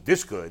he wasn't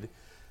this good.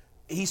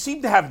 He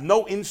seemed to have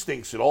no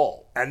instincts at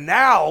all, and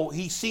now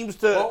he seems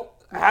to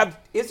have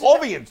all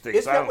the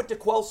instincts. Isn't that what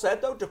DeQuell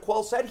said though?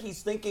 DeQuell said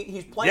he's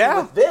playing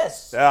Yeah. with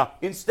this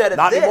instead of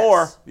Not this.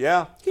 anymore.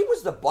 Yeah. He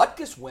was the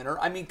Butkus winner.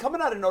 I mean,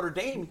 coming out of Notre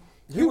Dame,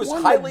 he He was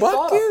won the highly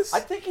thought of. Butkus? I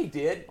think he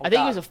did. I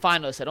think he was a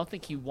finalist. I don't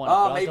think he won it, but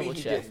I'll Maybe double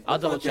he check. did. I'll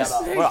double check.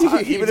 Well,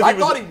 even if I he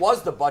was thought he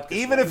was the Butkus.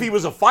 even if he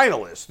was a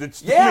finalist, it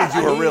still yeah, means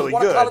you were really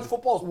one of college good.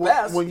 football's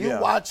best. When you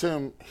watch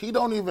him,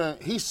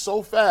 he's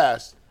so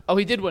fast. Oh,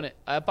 he did win it.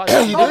 I He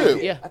apologize.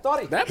 did. Yeah. I thought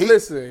he did.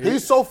 Listen,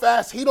 He's so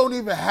fast, he don't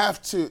even have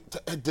to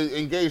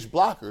engage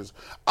blockers.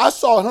 I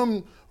saw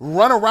him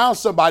run around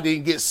somebody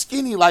and get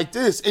skinny like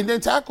this and then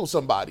tackle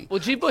somebody. Well,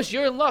 G. Bush,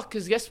 you're in luck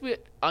because guess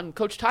what? On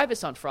Coach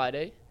Tyvis on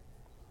Friday,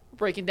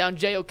 breaking down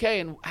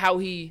JOK and how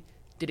he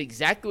did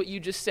exactly what you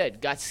just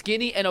said. Got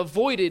skinny and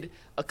avoided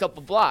a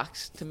couple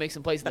blocks to make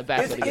some plays in the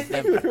backfield against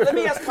Denver. Let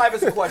me ask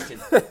Tyvis a question.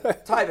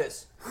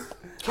 Tyvis,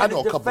 Can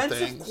a couple defensive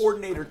things.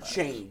 coordinator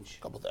change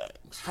Couple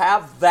things.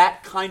 have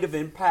that kind of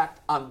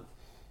impact on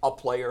a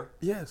player?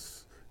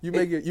 Yes. You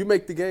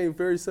make the game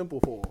very simple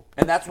for them.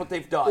 And that's what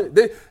they've done. And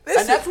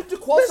that's what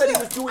DeQuell said he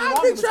was doing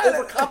wrong. He was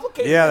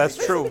overcomplicating. Yeah, that's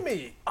Listen true. to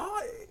me.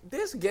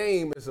 This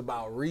game is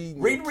about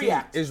reading. Read your and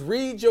react. Keys. It's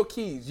read your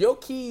keys. Your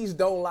keys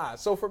don't lie.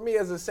 So for me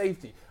as a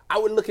safety, I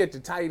would look at the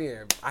tight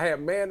end. I have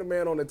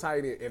man-to-man on the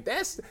tight end.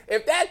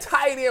 If that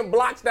tight end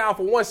blocks down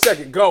for 1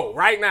 second, go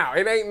right now.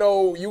 It ain't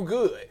no you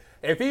good.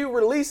 If he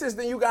releases,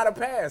 then you got to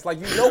pass. Like,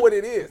 you know what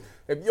it is.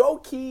 If your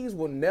keys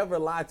will never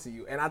lie to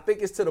you, and I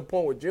think it's to the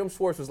point where Jim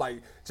Schwartz was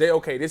like, Jay,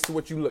 okay, this is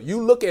what you look. You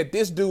look at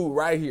this dude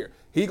right here.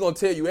 He going to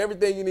tell you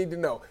everything you need to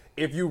know.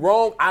 If you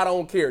wrong, I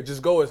don't care.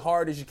 Just go as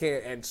hard as you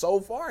can. And so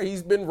far,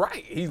 he's been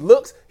right. He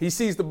looks, he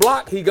sees the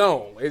block, he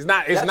gone. It's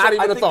not even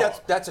a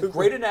thought. That's a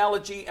great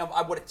analogy. And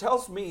what it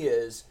tells me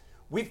is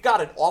we've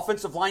got an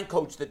offensive line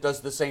coach that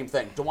does the same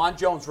thing. DeJuan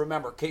Jones,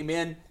 remember, came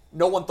in.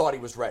 No one thought he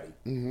was ready.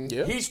 Mm-hmm.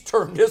 Yeah. He's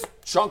turned this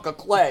chunk of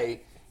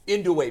clay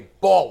into a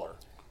baller.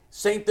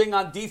 Same thing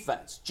on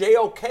defense.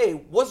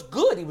 JOK was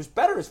good. He was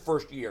better his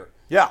first year.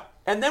 Yeah.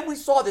 And then we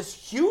saw this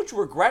huge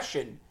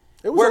regression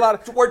was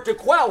where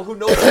DeQuell, who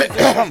knows the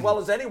business as well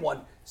as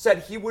anyone, said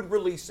he would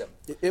release him.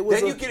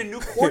 Then you get a new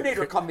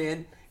coordinator come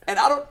in, and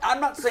I'm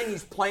not saying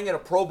he's playing at a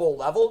Pro Bowl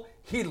level.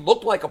 He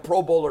looked like a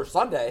Pro Bowler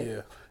Sunday.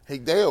 Yeah. Hey,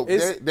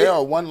 they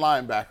are one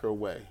linebacker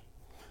away.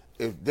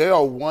 If they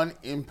are one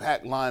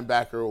impact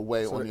linebacker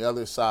away on the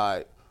other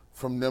side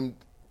from them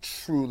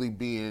truly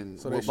being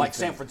Like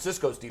San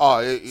Francisco's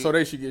defense. So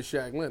they should get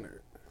Shaq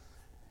Leonard.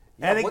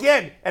 And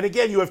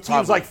again, you have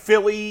teams like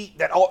Philly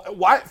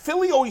why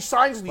Philly always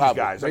signs these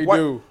guys. They Like,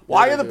 do.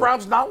 Why Yeah, are the they do.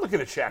 Browns not looking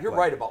at Shaq? You're Leonard?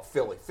 right about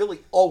Philly. Philly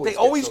always They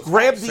always gets those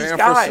grab guys. these San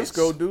guys.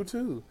 Francisco do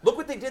too. Look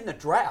what they did in the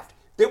draft.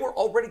 They were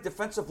already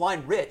defensive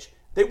line rich.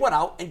 They went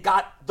out and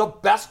got the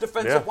best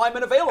defensive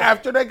lineman available.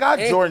 after they got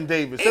Jordan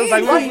Davis. It was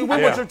like, when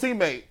was your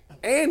teammate?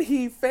 And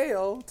he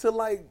fell to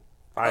like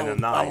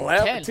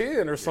 9.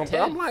 10 or something.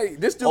 10. I'm like,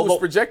 this dude Although- was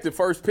projected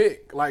first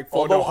pick, like for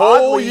Although the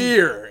whole oddly-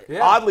 year.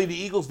 Oddly, the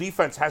Eagles'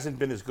 defense hasn't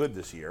been as good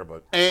this year,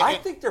 but I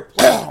think they're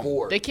playing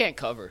bored. They can't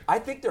cover. I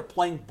think they're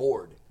playing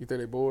bored. You think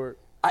they bored?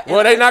 I-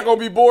 Well, they're not going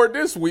to be bored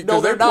this week No,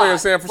 because they're they're playing not.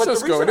 San But the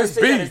Francisco, reason and I it's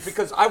say that is beef.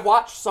 because I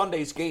watched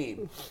Sunday's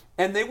game,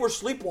 and they were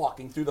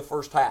sleepwalking through the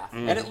first half,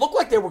 and it looked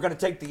like they were going to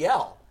take the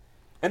L.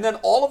 And then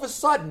all of a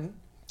sudden,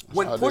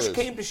 when how it push is.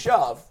 came to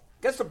shove,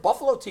 against a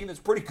Buffalo team that's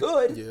pretty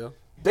good,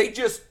 they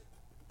just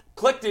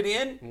clicked it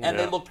in, and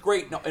they looked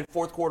great in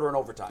fourth quarter and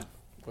overtime.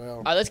 Well,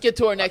 All right, let's get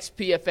to our next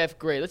PFF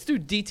grade. Let's do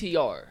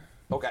DTR.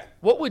 Okay.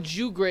 What would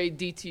you grade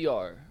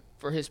DTR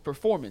for his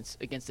performance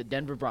against the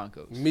Denver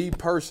Broncos? me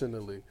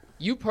personally,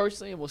 You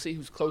personally, and we'll see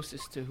who's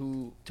closest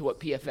to what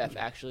PFF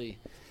actually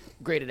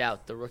graded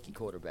out the rookie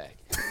quarterback.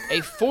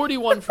 A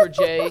 41 for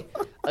Jay,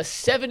 a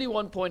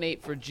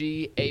 71.8 for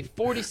G, a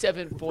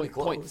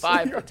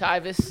 47.5 for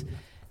Tyvis,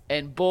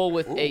 and Bull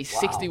with a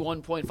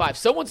 61.5.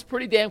 Someone's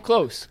pretty damn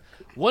close.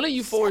 One of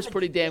you four is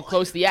pretty damn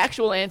close. The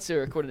actual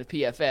answer, according to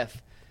PFF,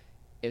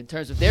 in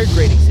terms of their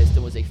grading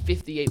system, was a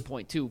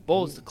 58.2.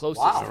 Bull's the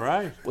closest. Wow. all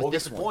right. We'll with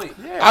get this the one. point.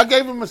 I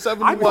gave him a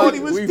 71. I thought he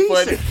was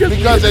decent.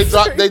 because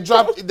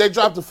they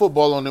dropped the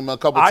football on him a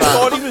couple I times.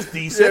 thought he was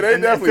decent. Yeah, they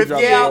and definitely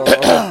dropped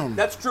Yeah,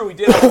 that's true. He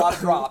did have a lot of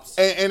drops.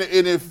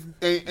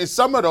 And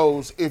some of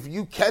those, if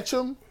you catch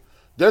them,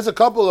 there's a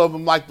couple of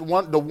them, like the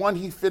one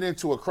he fit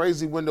into a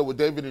crazy window with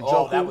David and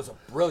Oh, Njoku. that was a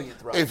brilliant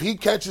throw. If he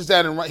catches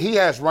that and run, he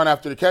has run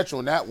after the catch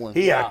on that one.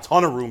 He had a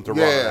ton of room to run.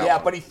 Yeah. on Yeah,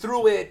 that but he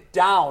threw it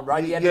down,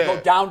 right? He had to Yeah. go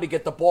down to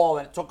get the ball,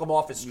 and it took him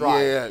off his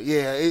stride. And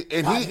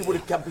He would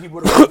have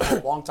run for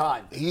a long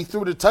time. he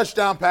threw the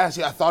touchdown pass.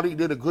 I thought he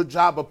did a good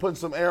job of putting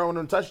some air on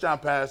the touchdown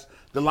pass.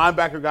 The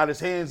linebacker got his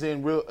hands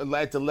in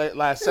at the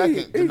last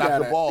second to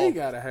knock the ball. He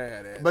got to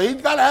have that. But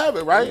he's got to have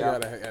it, right? He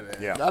got to have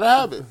that. Yeah. Got to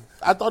have it.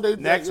 I thought they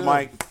Next, yeah.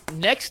 Mike.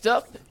 Next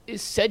up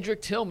is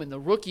Cedric Tillman. The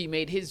rookie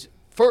made his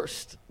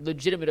first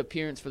legitimate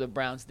appearance for the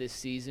Browns this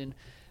season.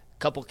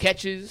 Couple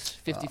catches,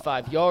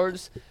 55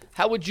 yards.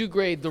 How would you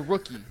grade the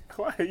rookie?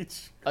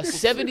 A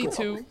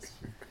 72.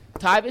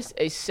 Tyvis,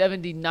 a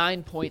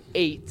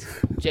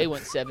 79.8. Jay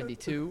went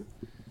 72.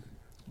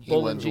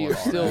 Bull and G are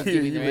still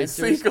giving their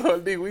answers.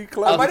 We A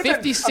close. might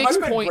have been- I might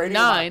have been grading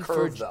him on a 56.9 for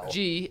curve, though.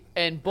 G,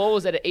 and Bull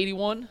is at an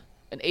 81,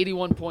 an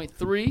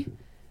 81.3.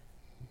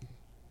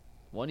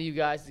 One of you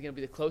guys is going to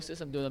be the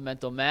closest. I'm doing the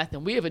mental math.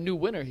 And we have a new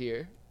winner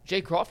here.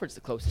 Jay Crawford's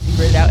the closest. He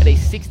graded out at a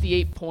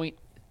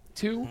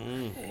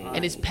 68.2.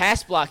 And his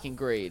pass blocking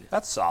grade.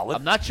 That's solid.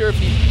 I'm not sure if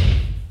he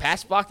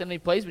pass blocked on any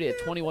plays, but he had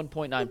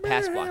 21.9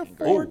 pass blocking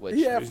grade, which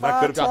he had he's not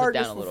 5 good at- dropped it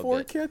targets down a for little 4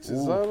 bit.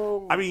 catches.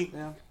 I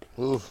mean,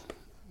 Oof.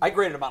 I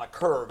graded him on a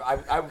curve.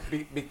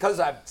 Because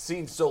I've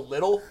seen so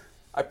little,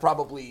 I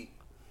probably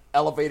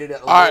elevated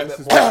it a All little right, bit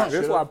more. than I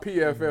That's why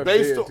should've. PFF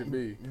Based did to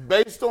me.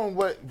 on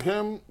what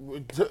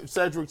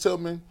Cedric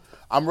Tillman,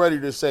 I'm ready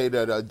to say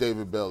that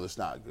David Bell is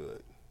not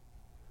good.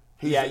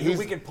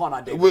 We can punt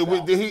on David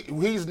Bell.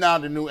 He's now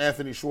the new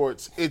Anthony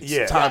Schwartz. It's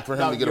Yeah. time for him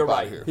No, to get you're up out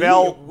right. of here. We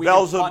can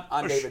Bell's punt a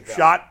on David Bell.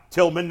 shot.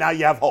 Tillman, now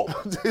you have hope.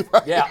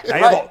 Yeah, Now you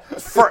have right.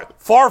 hope.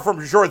 Far from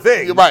a sure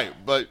thing. You're right,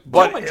 but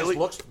Tillman just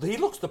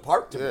looks the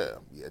part to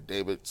me. yeah,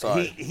 David.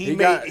 Sorry, He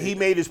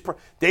made his.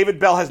 David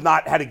Bell has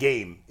not had a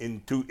game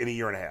in a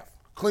year and a half.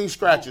 clean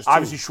scratches. Too.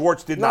 Obviously,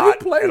 Schwartz did He not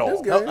played at this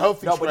all. game.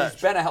 Healthy No, scratch. but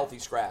he's been a healthy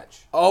scratch.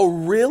 Oh,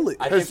 really?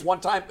 I think one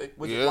time,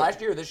 was it last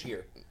year or this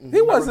year? He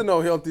wasn't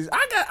no healthy. I'm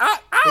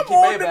he may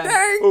on have the been.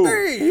 dang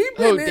thing. He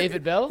been in-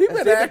 David Bell? He been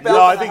David active. Bell No,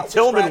 I was a think healthy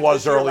Tillman scratch was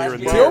this year, earlier last in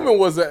the year. year.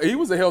 Tillman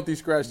was a healthy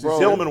scratch this year.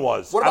 Tillman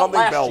was. What I don't about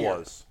think last Bell year?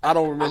 was. I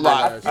don't remember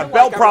lot. last year.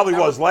 Bell probably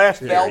was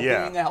last year, Bell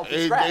yeah. being a healthy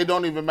It scratch.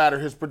 don't even matter.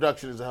 His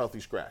production is a healthy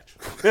scratch.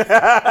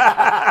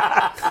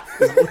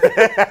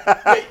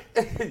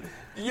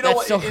 You know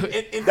That's what?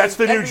 so- That's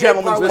the new NBA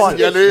gentleman's parlays, punch.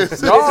 Yeah, it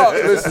is. No,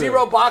 listen.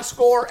 Zero box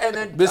score and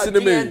then Listen to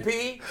me.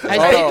 DNP. Has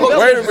Hold David on, Bell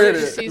wait been a hurt this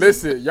minute. season?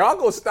 Listen, y'all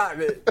gonna stop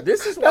it.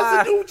 This is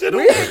why a new we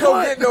gentleman's ain't gonna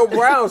punch. get no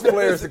Browns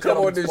players to come on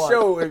gentleman's this punch.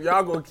 show if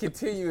y'all gonna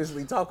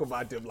continuously talk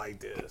about them like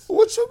this.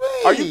 What you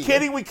mean? Are you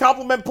kidding? We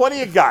compliment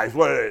plenty of guys.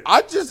 What?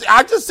 I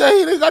just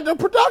say they got the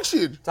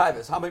production.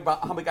 Tyvis, how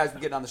many guys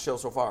we getting on the show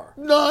so far?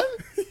 None.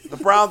 The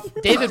Browns.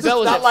 David Bell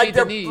was Not at like Feed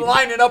they're the Need.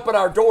 lining up at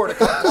our door to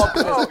come talk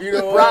to this You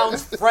know what?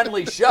 Browns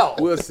friendly show.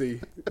 We'll see.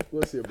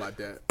 We'll see about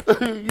that.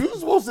 You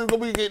supposed to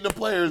be getting the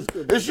players.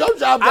 It's your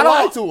job to I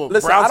lie don't- to them.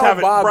 listen, Browns I don't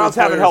haven't. bother Browns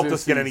haven't players helped in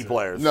us get any season.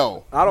 players.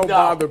 No. I don't No,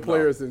 bother no.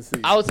 players in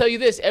season. I will tell you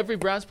this: every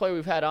Browns player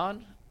we've had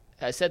on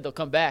has said they'll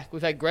come back.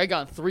 We've had Greg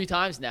on 3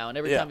 times now, and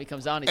every Yeah. time he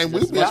comes on, he And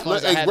says as much fun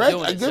as I have Greg,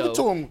 doing I it. give So it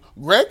to him.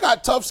 Greg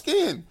got tough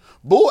skin.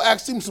 Bull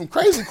asked him some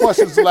crazy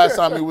questions the last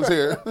time he was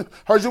here.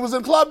 Heard you was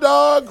in club,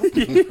 dog. Why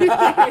you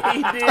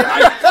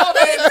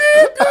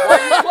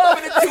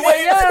clubbing at 2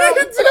 a.m.?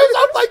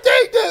 I'm like,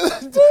 dang,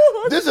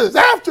 this is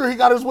after he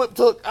got his whip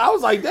took. I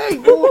was like,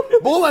 dang,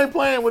 Bull ain't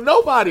playing with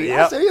nobody. I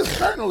Yep. said, he's a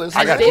journalist.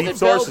 I got David deep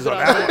sources Bell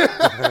on been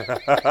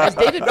that one. has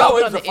David No, Bell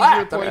been it's on the a injury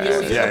fact. report I mean, this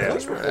it's season? a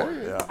police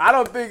report. I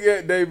don't think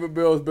that David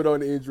Bell's been on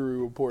the injury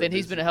report. Then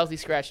he's this been a healthy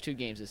scratch 2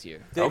 games this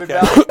year. David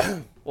Okay.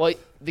 Bell. Well,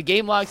 the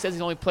game log says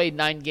he's only played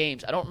 9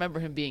 games. I don't remember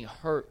him being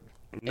hurt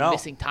and No.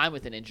 missing time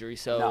with an injury.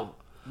 So No.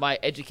 my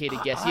educated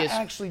guess, he I has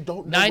actually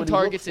don't know 9 what he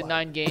targets looks in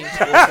like. 9 games.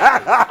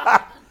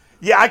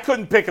 Yeah, I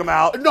couldn't pick him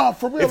out. No,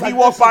 for real. If he like,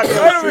 walked by me on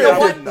the You street, know I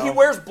wouldn't what? He know.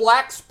 wears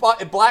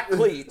black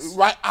cleats.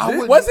 right, I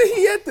would, Wasn't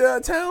he at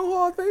the town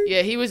hall thing?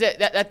 Yeah, he was at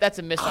that's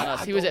a miss on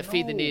us. He was at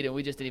Feed the Need, and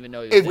we just didn't even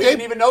know he was If there. We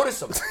didn't even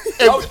notice him.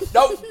 No,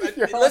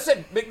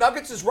 listen,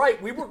 McNuggets is right.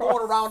 We were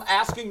going around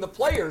asking the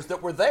players that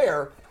were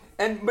there,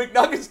 and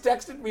McNuggets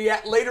texted me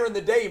later in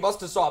the day. He must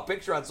have saw a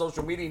picture on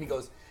social media, and he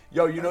goes,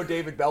 "Yo, you know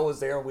David Bell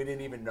was there, and we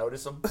didn't even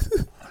notice him."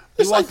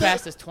 He walked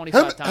past us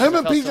 25 times. Him I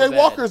and felt PJ so bad.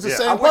 Walker is the Yeah. I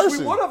same wish person.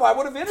 we would have. I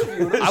would have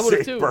interviewed him. I would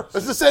have Same too. person.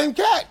 It's the same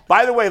cat.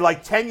 By the way,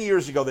 like 10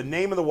 years ago, the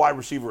name of the wide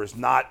receiver is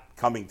not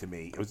coming to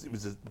me. It was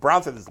the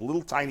Browns had this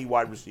little tiny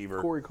wide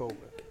receiver. Corey Coleman.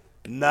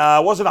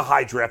 No, it wasn't a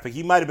high draft pick.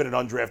 He might have been an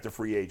undrafted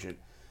free agent.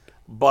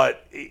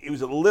 But it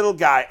was a little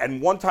guy, and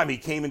one time he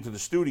came into the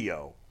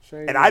studio,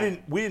 Shane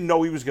and we didn't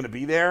know he was going to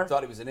be there,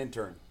 Thought he was an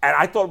intern. and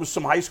I thought it was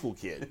some high school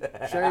kid.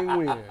 Shane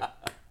Wynn.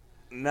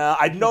 No,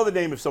 I know the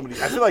name of somebody.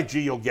 I feel like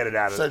G, you'll get it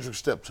out of it. Cedric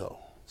Steptoe.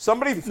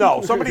 Somebody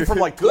from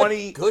like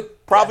 20,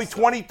 good probably guess.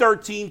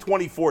 2013,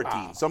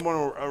 2014, someone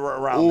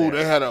around Ooh, there.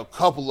 they had a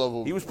couple of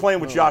them. He was playing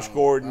with Josh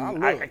Gordon,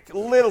 a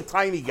little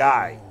tiny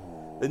guy.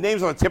 The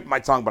name's on the tip of my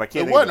tongue, but I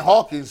can't. It think wasn't of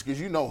Hawkins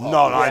because you know Hawkins. No,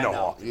 I Yeah, know no.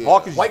 Hawkins. Yeah.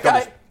 Hawkins White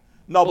guy?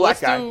 No, Well, black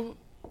guy.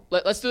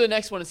 let's do the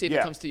next one and see if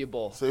Yeah. it comes to your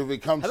bull. So if it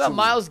comes How about to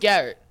Myles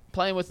Garrett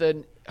playing with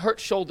a hurt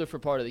shoulder for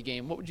part of the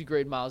game? What would you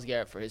grade Myles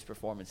Garrett for his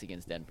performance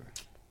against Denver?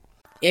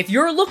 If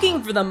you're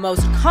looking for the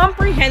most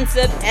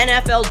comprehensive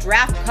NFL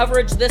draft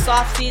coverage this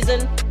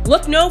offseason,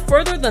 look no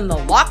further than the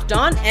Locked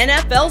On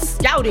NFL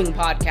Scouting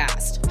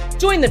Podcast.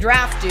 Join the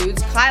draft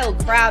dudes, Kyle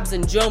Krabs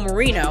and Joe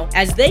Marino,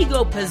 as they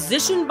go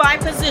position by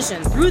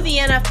position through the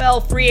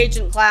NFL free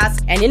agent class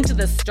and into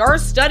the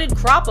star-studded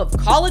crop of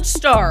college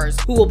stars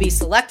who will be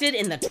selected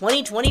in the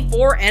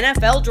 2024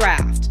 NFL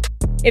Draft.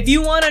 If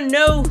you want to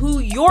know who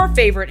your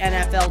favorite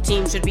NFL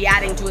team should be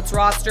adding to its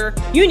roster,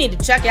 you need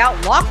to check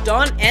out Locked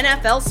On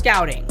NFL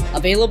Scouting,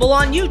 available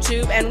on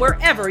YouTube and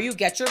wherever you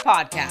get your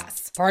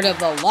podcasts. Part of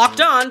the Locked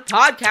On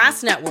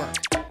Podcast Network.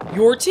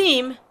 Your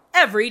team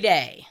every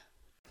day.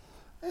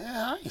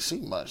 Yeah, I ain't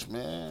seen much,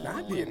 man.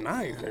 I did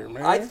nice here,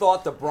 man. I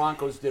thought the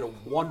Broncos did a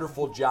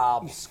wonderful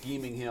job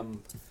scheming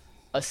him.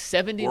 A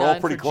 79 We're all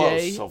pretty for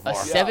close Jay, so a far.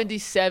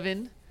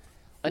 77,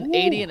 an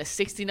 80, and a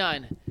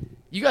 69.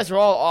 You guys are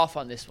all off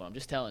on this one. I'm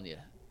just telling you.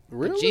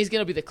 Really? But G's going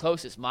to be the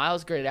closest.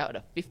 Myles graded out at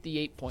a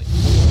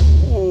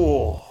 58.4.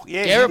 Ooh,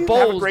 yeah, he Garrett didn't have a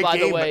Bowles, great by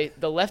game, the way,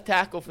 the left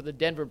tackle for the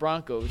Denver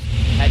Broncos,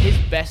 had his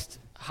best,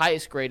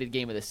 highest graded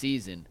game of the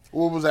season,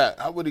 What was that?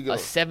 How would he go? a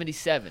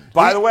 77. but-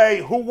 By the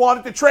way, who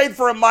wanted to trade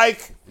for him,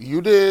 Mike?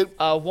 You did.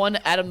 One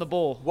Adam the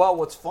Bull. Well,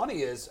 what's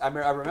funny is, I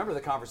remember the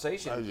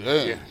conversation.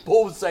 Yeah.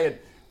 Bull was saying,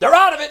 "They're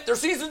out of it. Their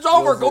season's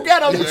over. Go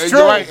get them." Yeah,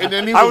 you're right. And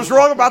then he I was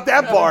wrong about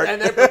that part.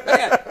 And then,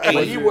 man,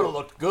 but he would have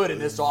looked good in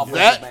this offense,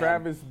 That- man.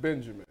 Travis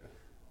Benjamin.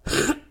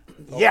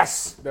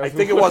 Yes, I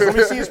think it was. Let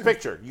me see his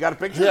picture. You got a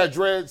picture? He had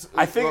dreads.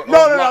 I think.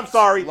 No, I'm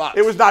sorry. Locks.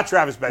 It was not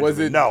Travis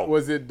Benjamin.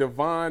 Was it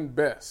Devon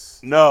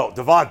Best? No,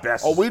 Devon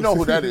Best. Oh, we know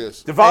who that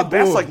is. Devon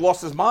Best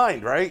lost his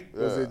mind, right?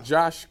 Was it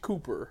Josh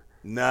Cooper?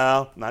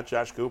 No, not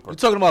Josh Cooper. You're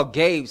talking about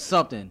Gabe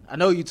something. I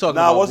know you're talking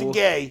about. No, it wasn't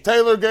Gay.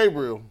 Taylor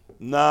Gabriel.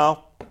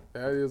 No.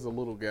 That is a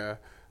little guy.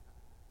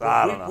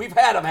 I don't know. We've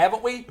had him,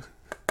 haven't we?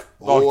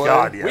 Oh,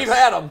 God, yes. We've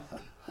had him.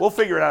 We'll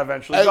figure it out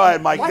eventually. Go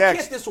ahead, Mike. Why Next.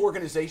 can't this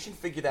organization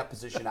figure that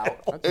position out?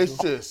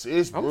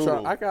 It's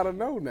brutal. I gotta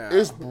know now.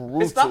 It's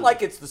brutal. It's not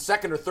like it's the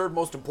second or third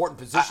most important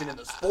position in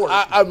the sport.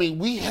 I mean,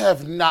 we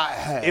have not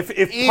had.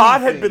 If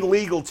pot had been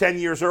legal 10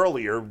 years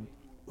earlier,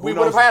 we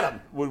would have had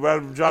him. We would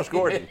have had Josh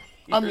Gordon.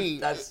 I mean,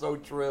 that's so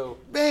true.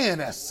 Man,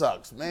 that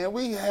sucks, man.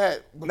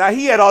 Now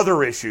he had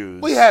other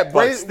issues. We had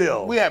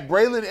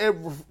Braylon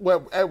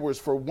Edwards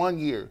for 1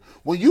 year.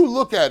 When you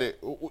look at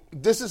it,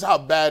 this is how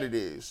bad it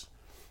is.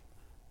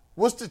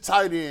 What's the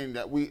tight end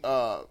that we?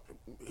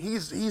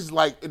 He's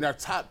like in our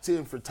top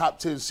 10 for top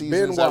 10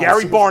 seasons.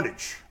 Gary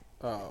Barnidge.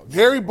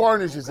 Gary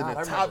Barnidge is in the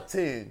top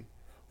 10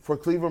 for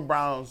Cleveland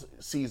Browns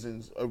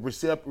seasons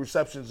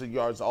receptions and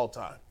yards all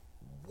time.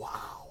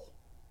 Wow.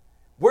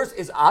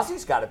 Is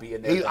Ozzy's got to be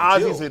in there?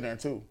 Ozzy's in there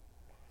too.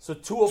 So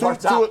two of our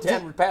top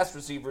 10 pass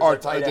receivers are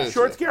tight ends.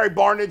 Sure, it's Gary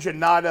Barnidge and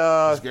not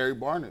It's Gary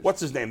Barnidge.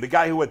 What's his name? The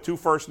guy who had two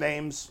first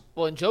names.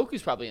 Well,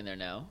 Njoku's probably in there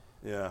now.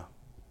 Yeah.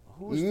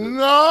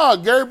 No,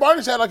 Gary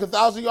Barnidge had like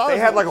 1,000 yards. They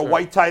had like a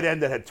white tight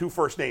end that had two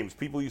first names.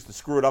 People used to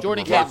screw it up.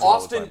 Jordan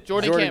Cameron.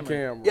 Jordan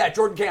Cameron. Yeah,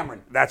 Jordan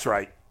Cameron. That's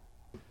right.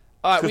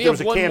 All right, Because there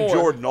was a Cam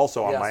Jordan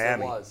also on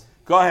Miami.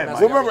 Go ahead,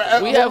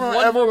 Mike. We have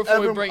one more before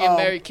we bring in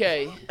Mary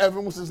Kay.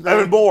 Evan, what's his name?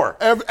 Evan Moore.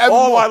 Evan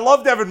Moore. Moore. I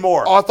loved Evan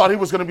Moore. Oh, I thought he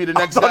was going to be the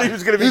next guy. I thought he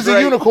was going to be He's great.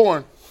 a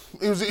unicorn.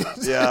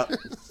 Yeah,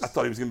 I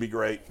thought he was going to be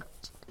great.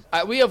 All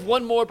right, we have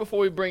one more before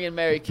we bring in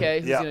Mary Kay,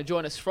 who's Yeah. going to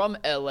join us from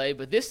L.A.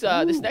 But this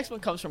next one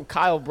comes from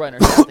Kyle Brenner.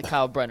 Shout out to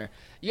Kyle Brenner.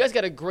 You guys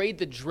got to grade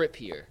the drip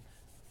here.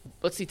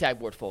 Let's see tag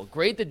board full.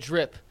 Grade the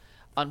drip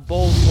on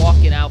Bull's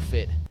walk-in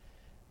outfit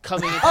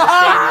coming into the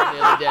stadium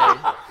the other day.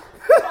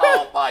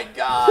 Oh, my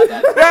God.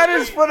 That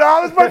is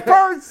phenomenal. That's my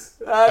purse.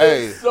 That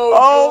is so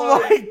Oh,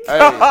 good. my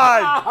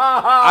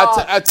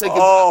God. I take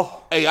it.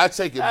 Hey, I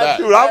take it back.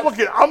 Dude, I'm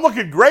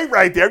looking great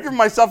right there. I'm giving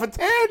myself a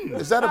 10.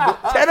 Is that a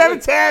 10 out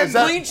of 10?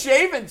 Clean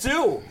shaven,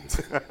 too.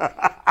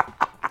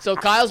 So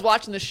Kyle's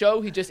watching the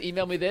show. He just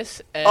emailed me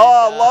this. And,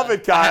 love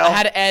it, Kyle. I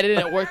had to add it,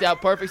 and it worked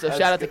out perfect. So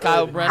shout out to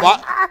Kyle Brenner.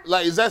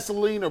 Like, is that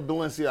Celine or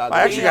Balenciaga?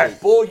 I actually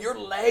got Bull, your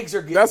legs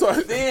are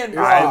getting thin.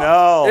 Bro. I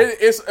know.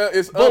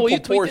 It's Bull, will you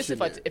tweet this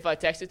if I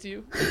text it to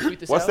you?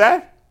 Tweet this What's out?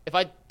 that? If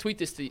I tweet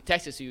this to you,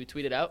 text it to you,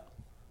 tweet it out.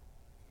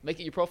 Make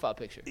it your profile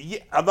picture. Yeah,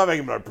 I'm not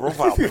making my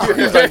profile picture.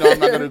 He's like, no, I'm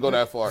not going to go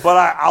that far. But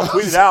I'll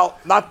tweet it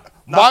out. Not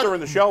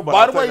during the show, but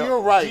by the way,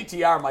 you're right.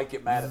 GTR might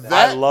get mad at that.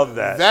 I love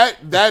that.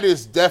 That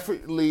is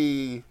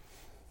definitely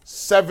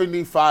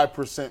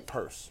 75%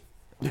 purse.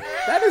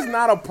 That is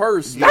not a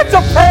purse. That's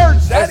a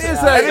purse. That's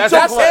it's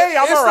okay.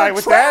 I'm all right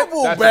with that.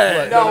 Travel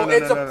bag. No,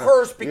 it's a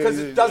purse because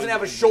it doesn't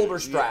have a shoulder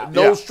strap.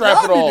 No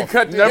strap at all.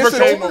 Never Never came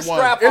came with one.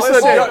 strap. That's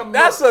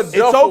a It's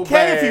duffel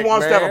okay if he bag,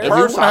 wants to have man. a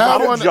purse.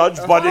 I'm not a judge,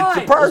 but it's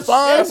a purse.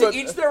 Fine. To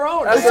each their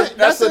own. That's a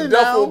Listen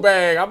duffel now.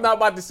 bag. I'm not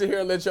about to sit here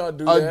and let y'all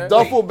do A that.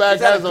 duffel bag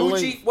Is that has a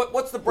Gucci? link.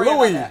 What's the brand on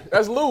Louis. that?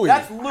 That's Louis.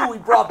 That's Louis,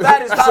 bro.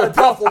 That is not a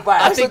duffel I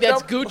bag. think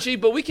that's Gucci,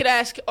 but we could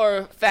ask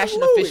our fashion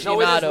No, it is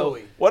aficionado.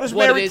 Louis. What does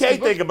what it Mary is, Kay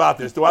 'cause think about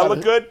this? Do I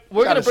look good?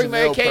 We're going to Got a bring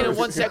Mary Chanel Kay in purse.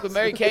 1 sec, but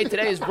Mary Kay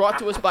today is brought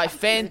to us by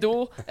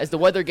FanDuel. As the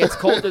weather gets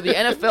colder, the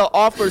NFL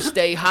offers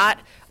stay hot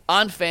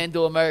on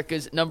FanDuel,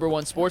 America's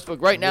 #1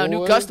 sportsbook. Right now,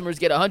 new customers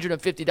get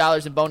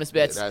 $150 in bonus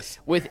bets that's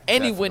with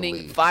any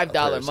winning definitely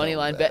 $5 a money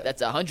line bet. bet.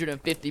 That's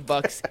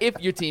 $150 if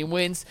your team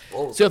wins.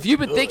 So if you've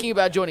been thinking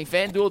about joining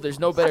FanDuel, there's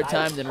no better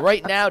time than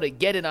right now to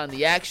get in on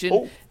the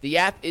action. The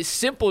app is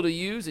simple to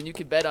use, and you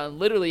can bet on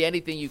literally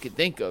anything you can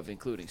think of,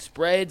 including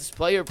spreads,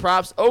 player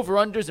props,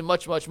 over-unders, and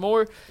much, much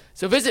more.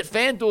 So visit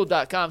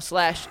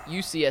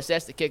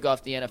FanDuel.com/UCSS to kick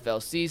off the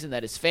NFL season.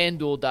 That is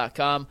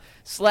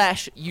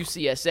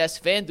FanDuel.com/UCSS.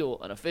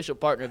 FanDuel, an official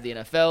partner of the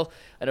NFL,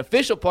 an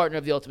official partner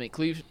of the Ultimate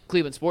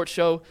Cleveland Sports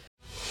Show.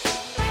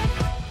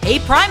 Hey,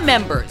 Prime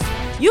members,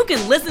 you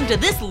can listen to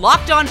this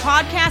Locked On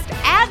podcast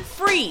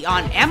ad-free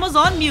on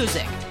Amazon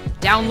Music.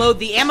 Download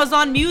the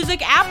Amazon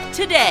Music app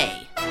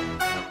today.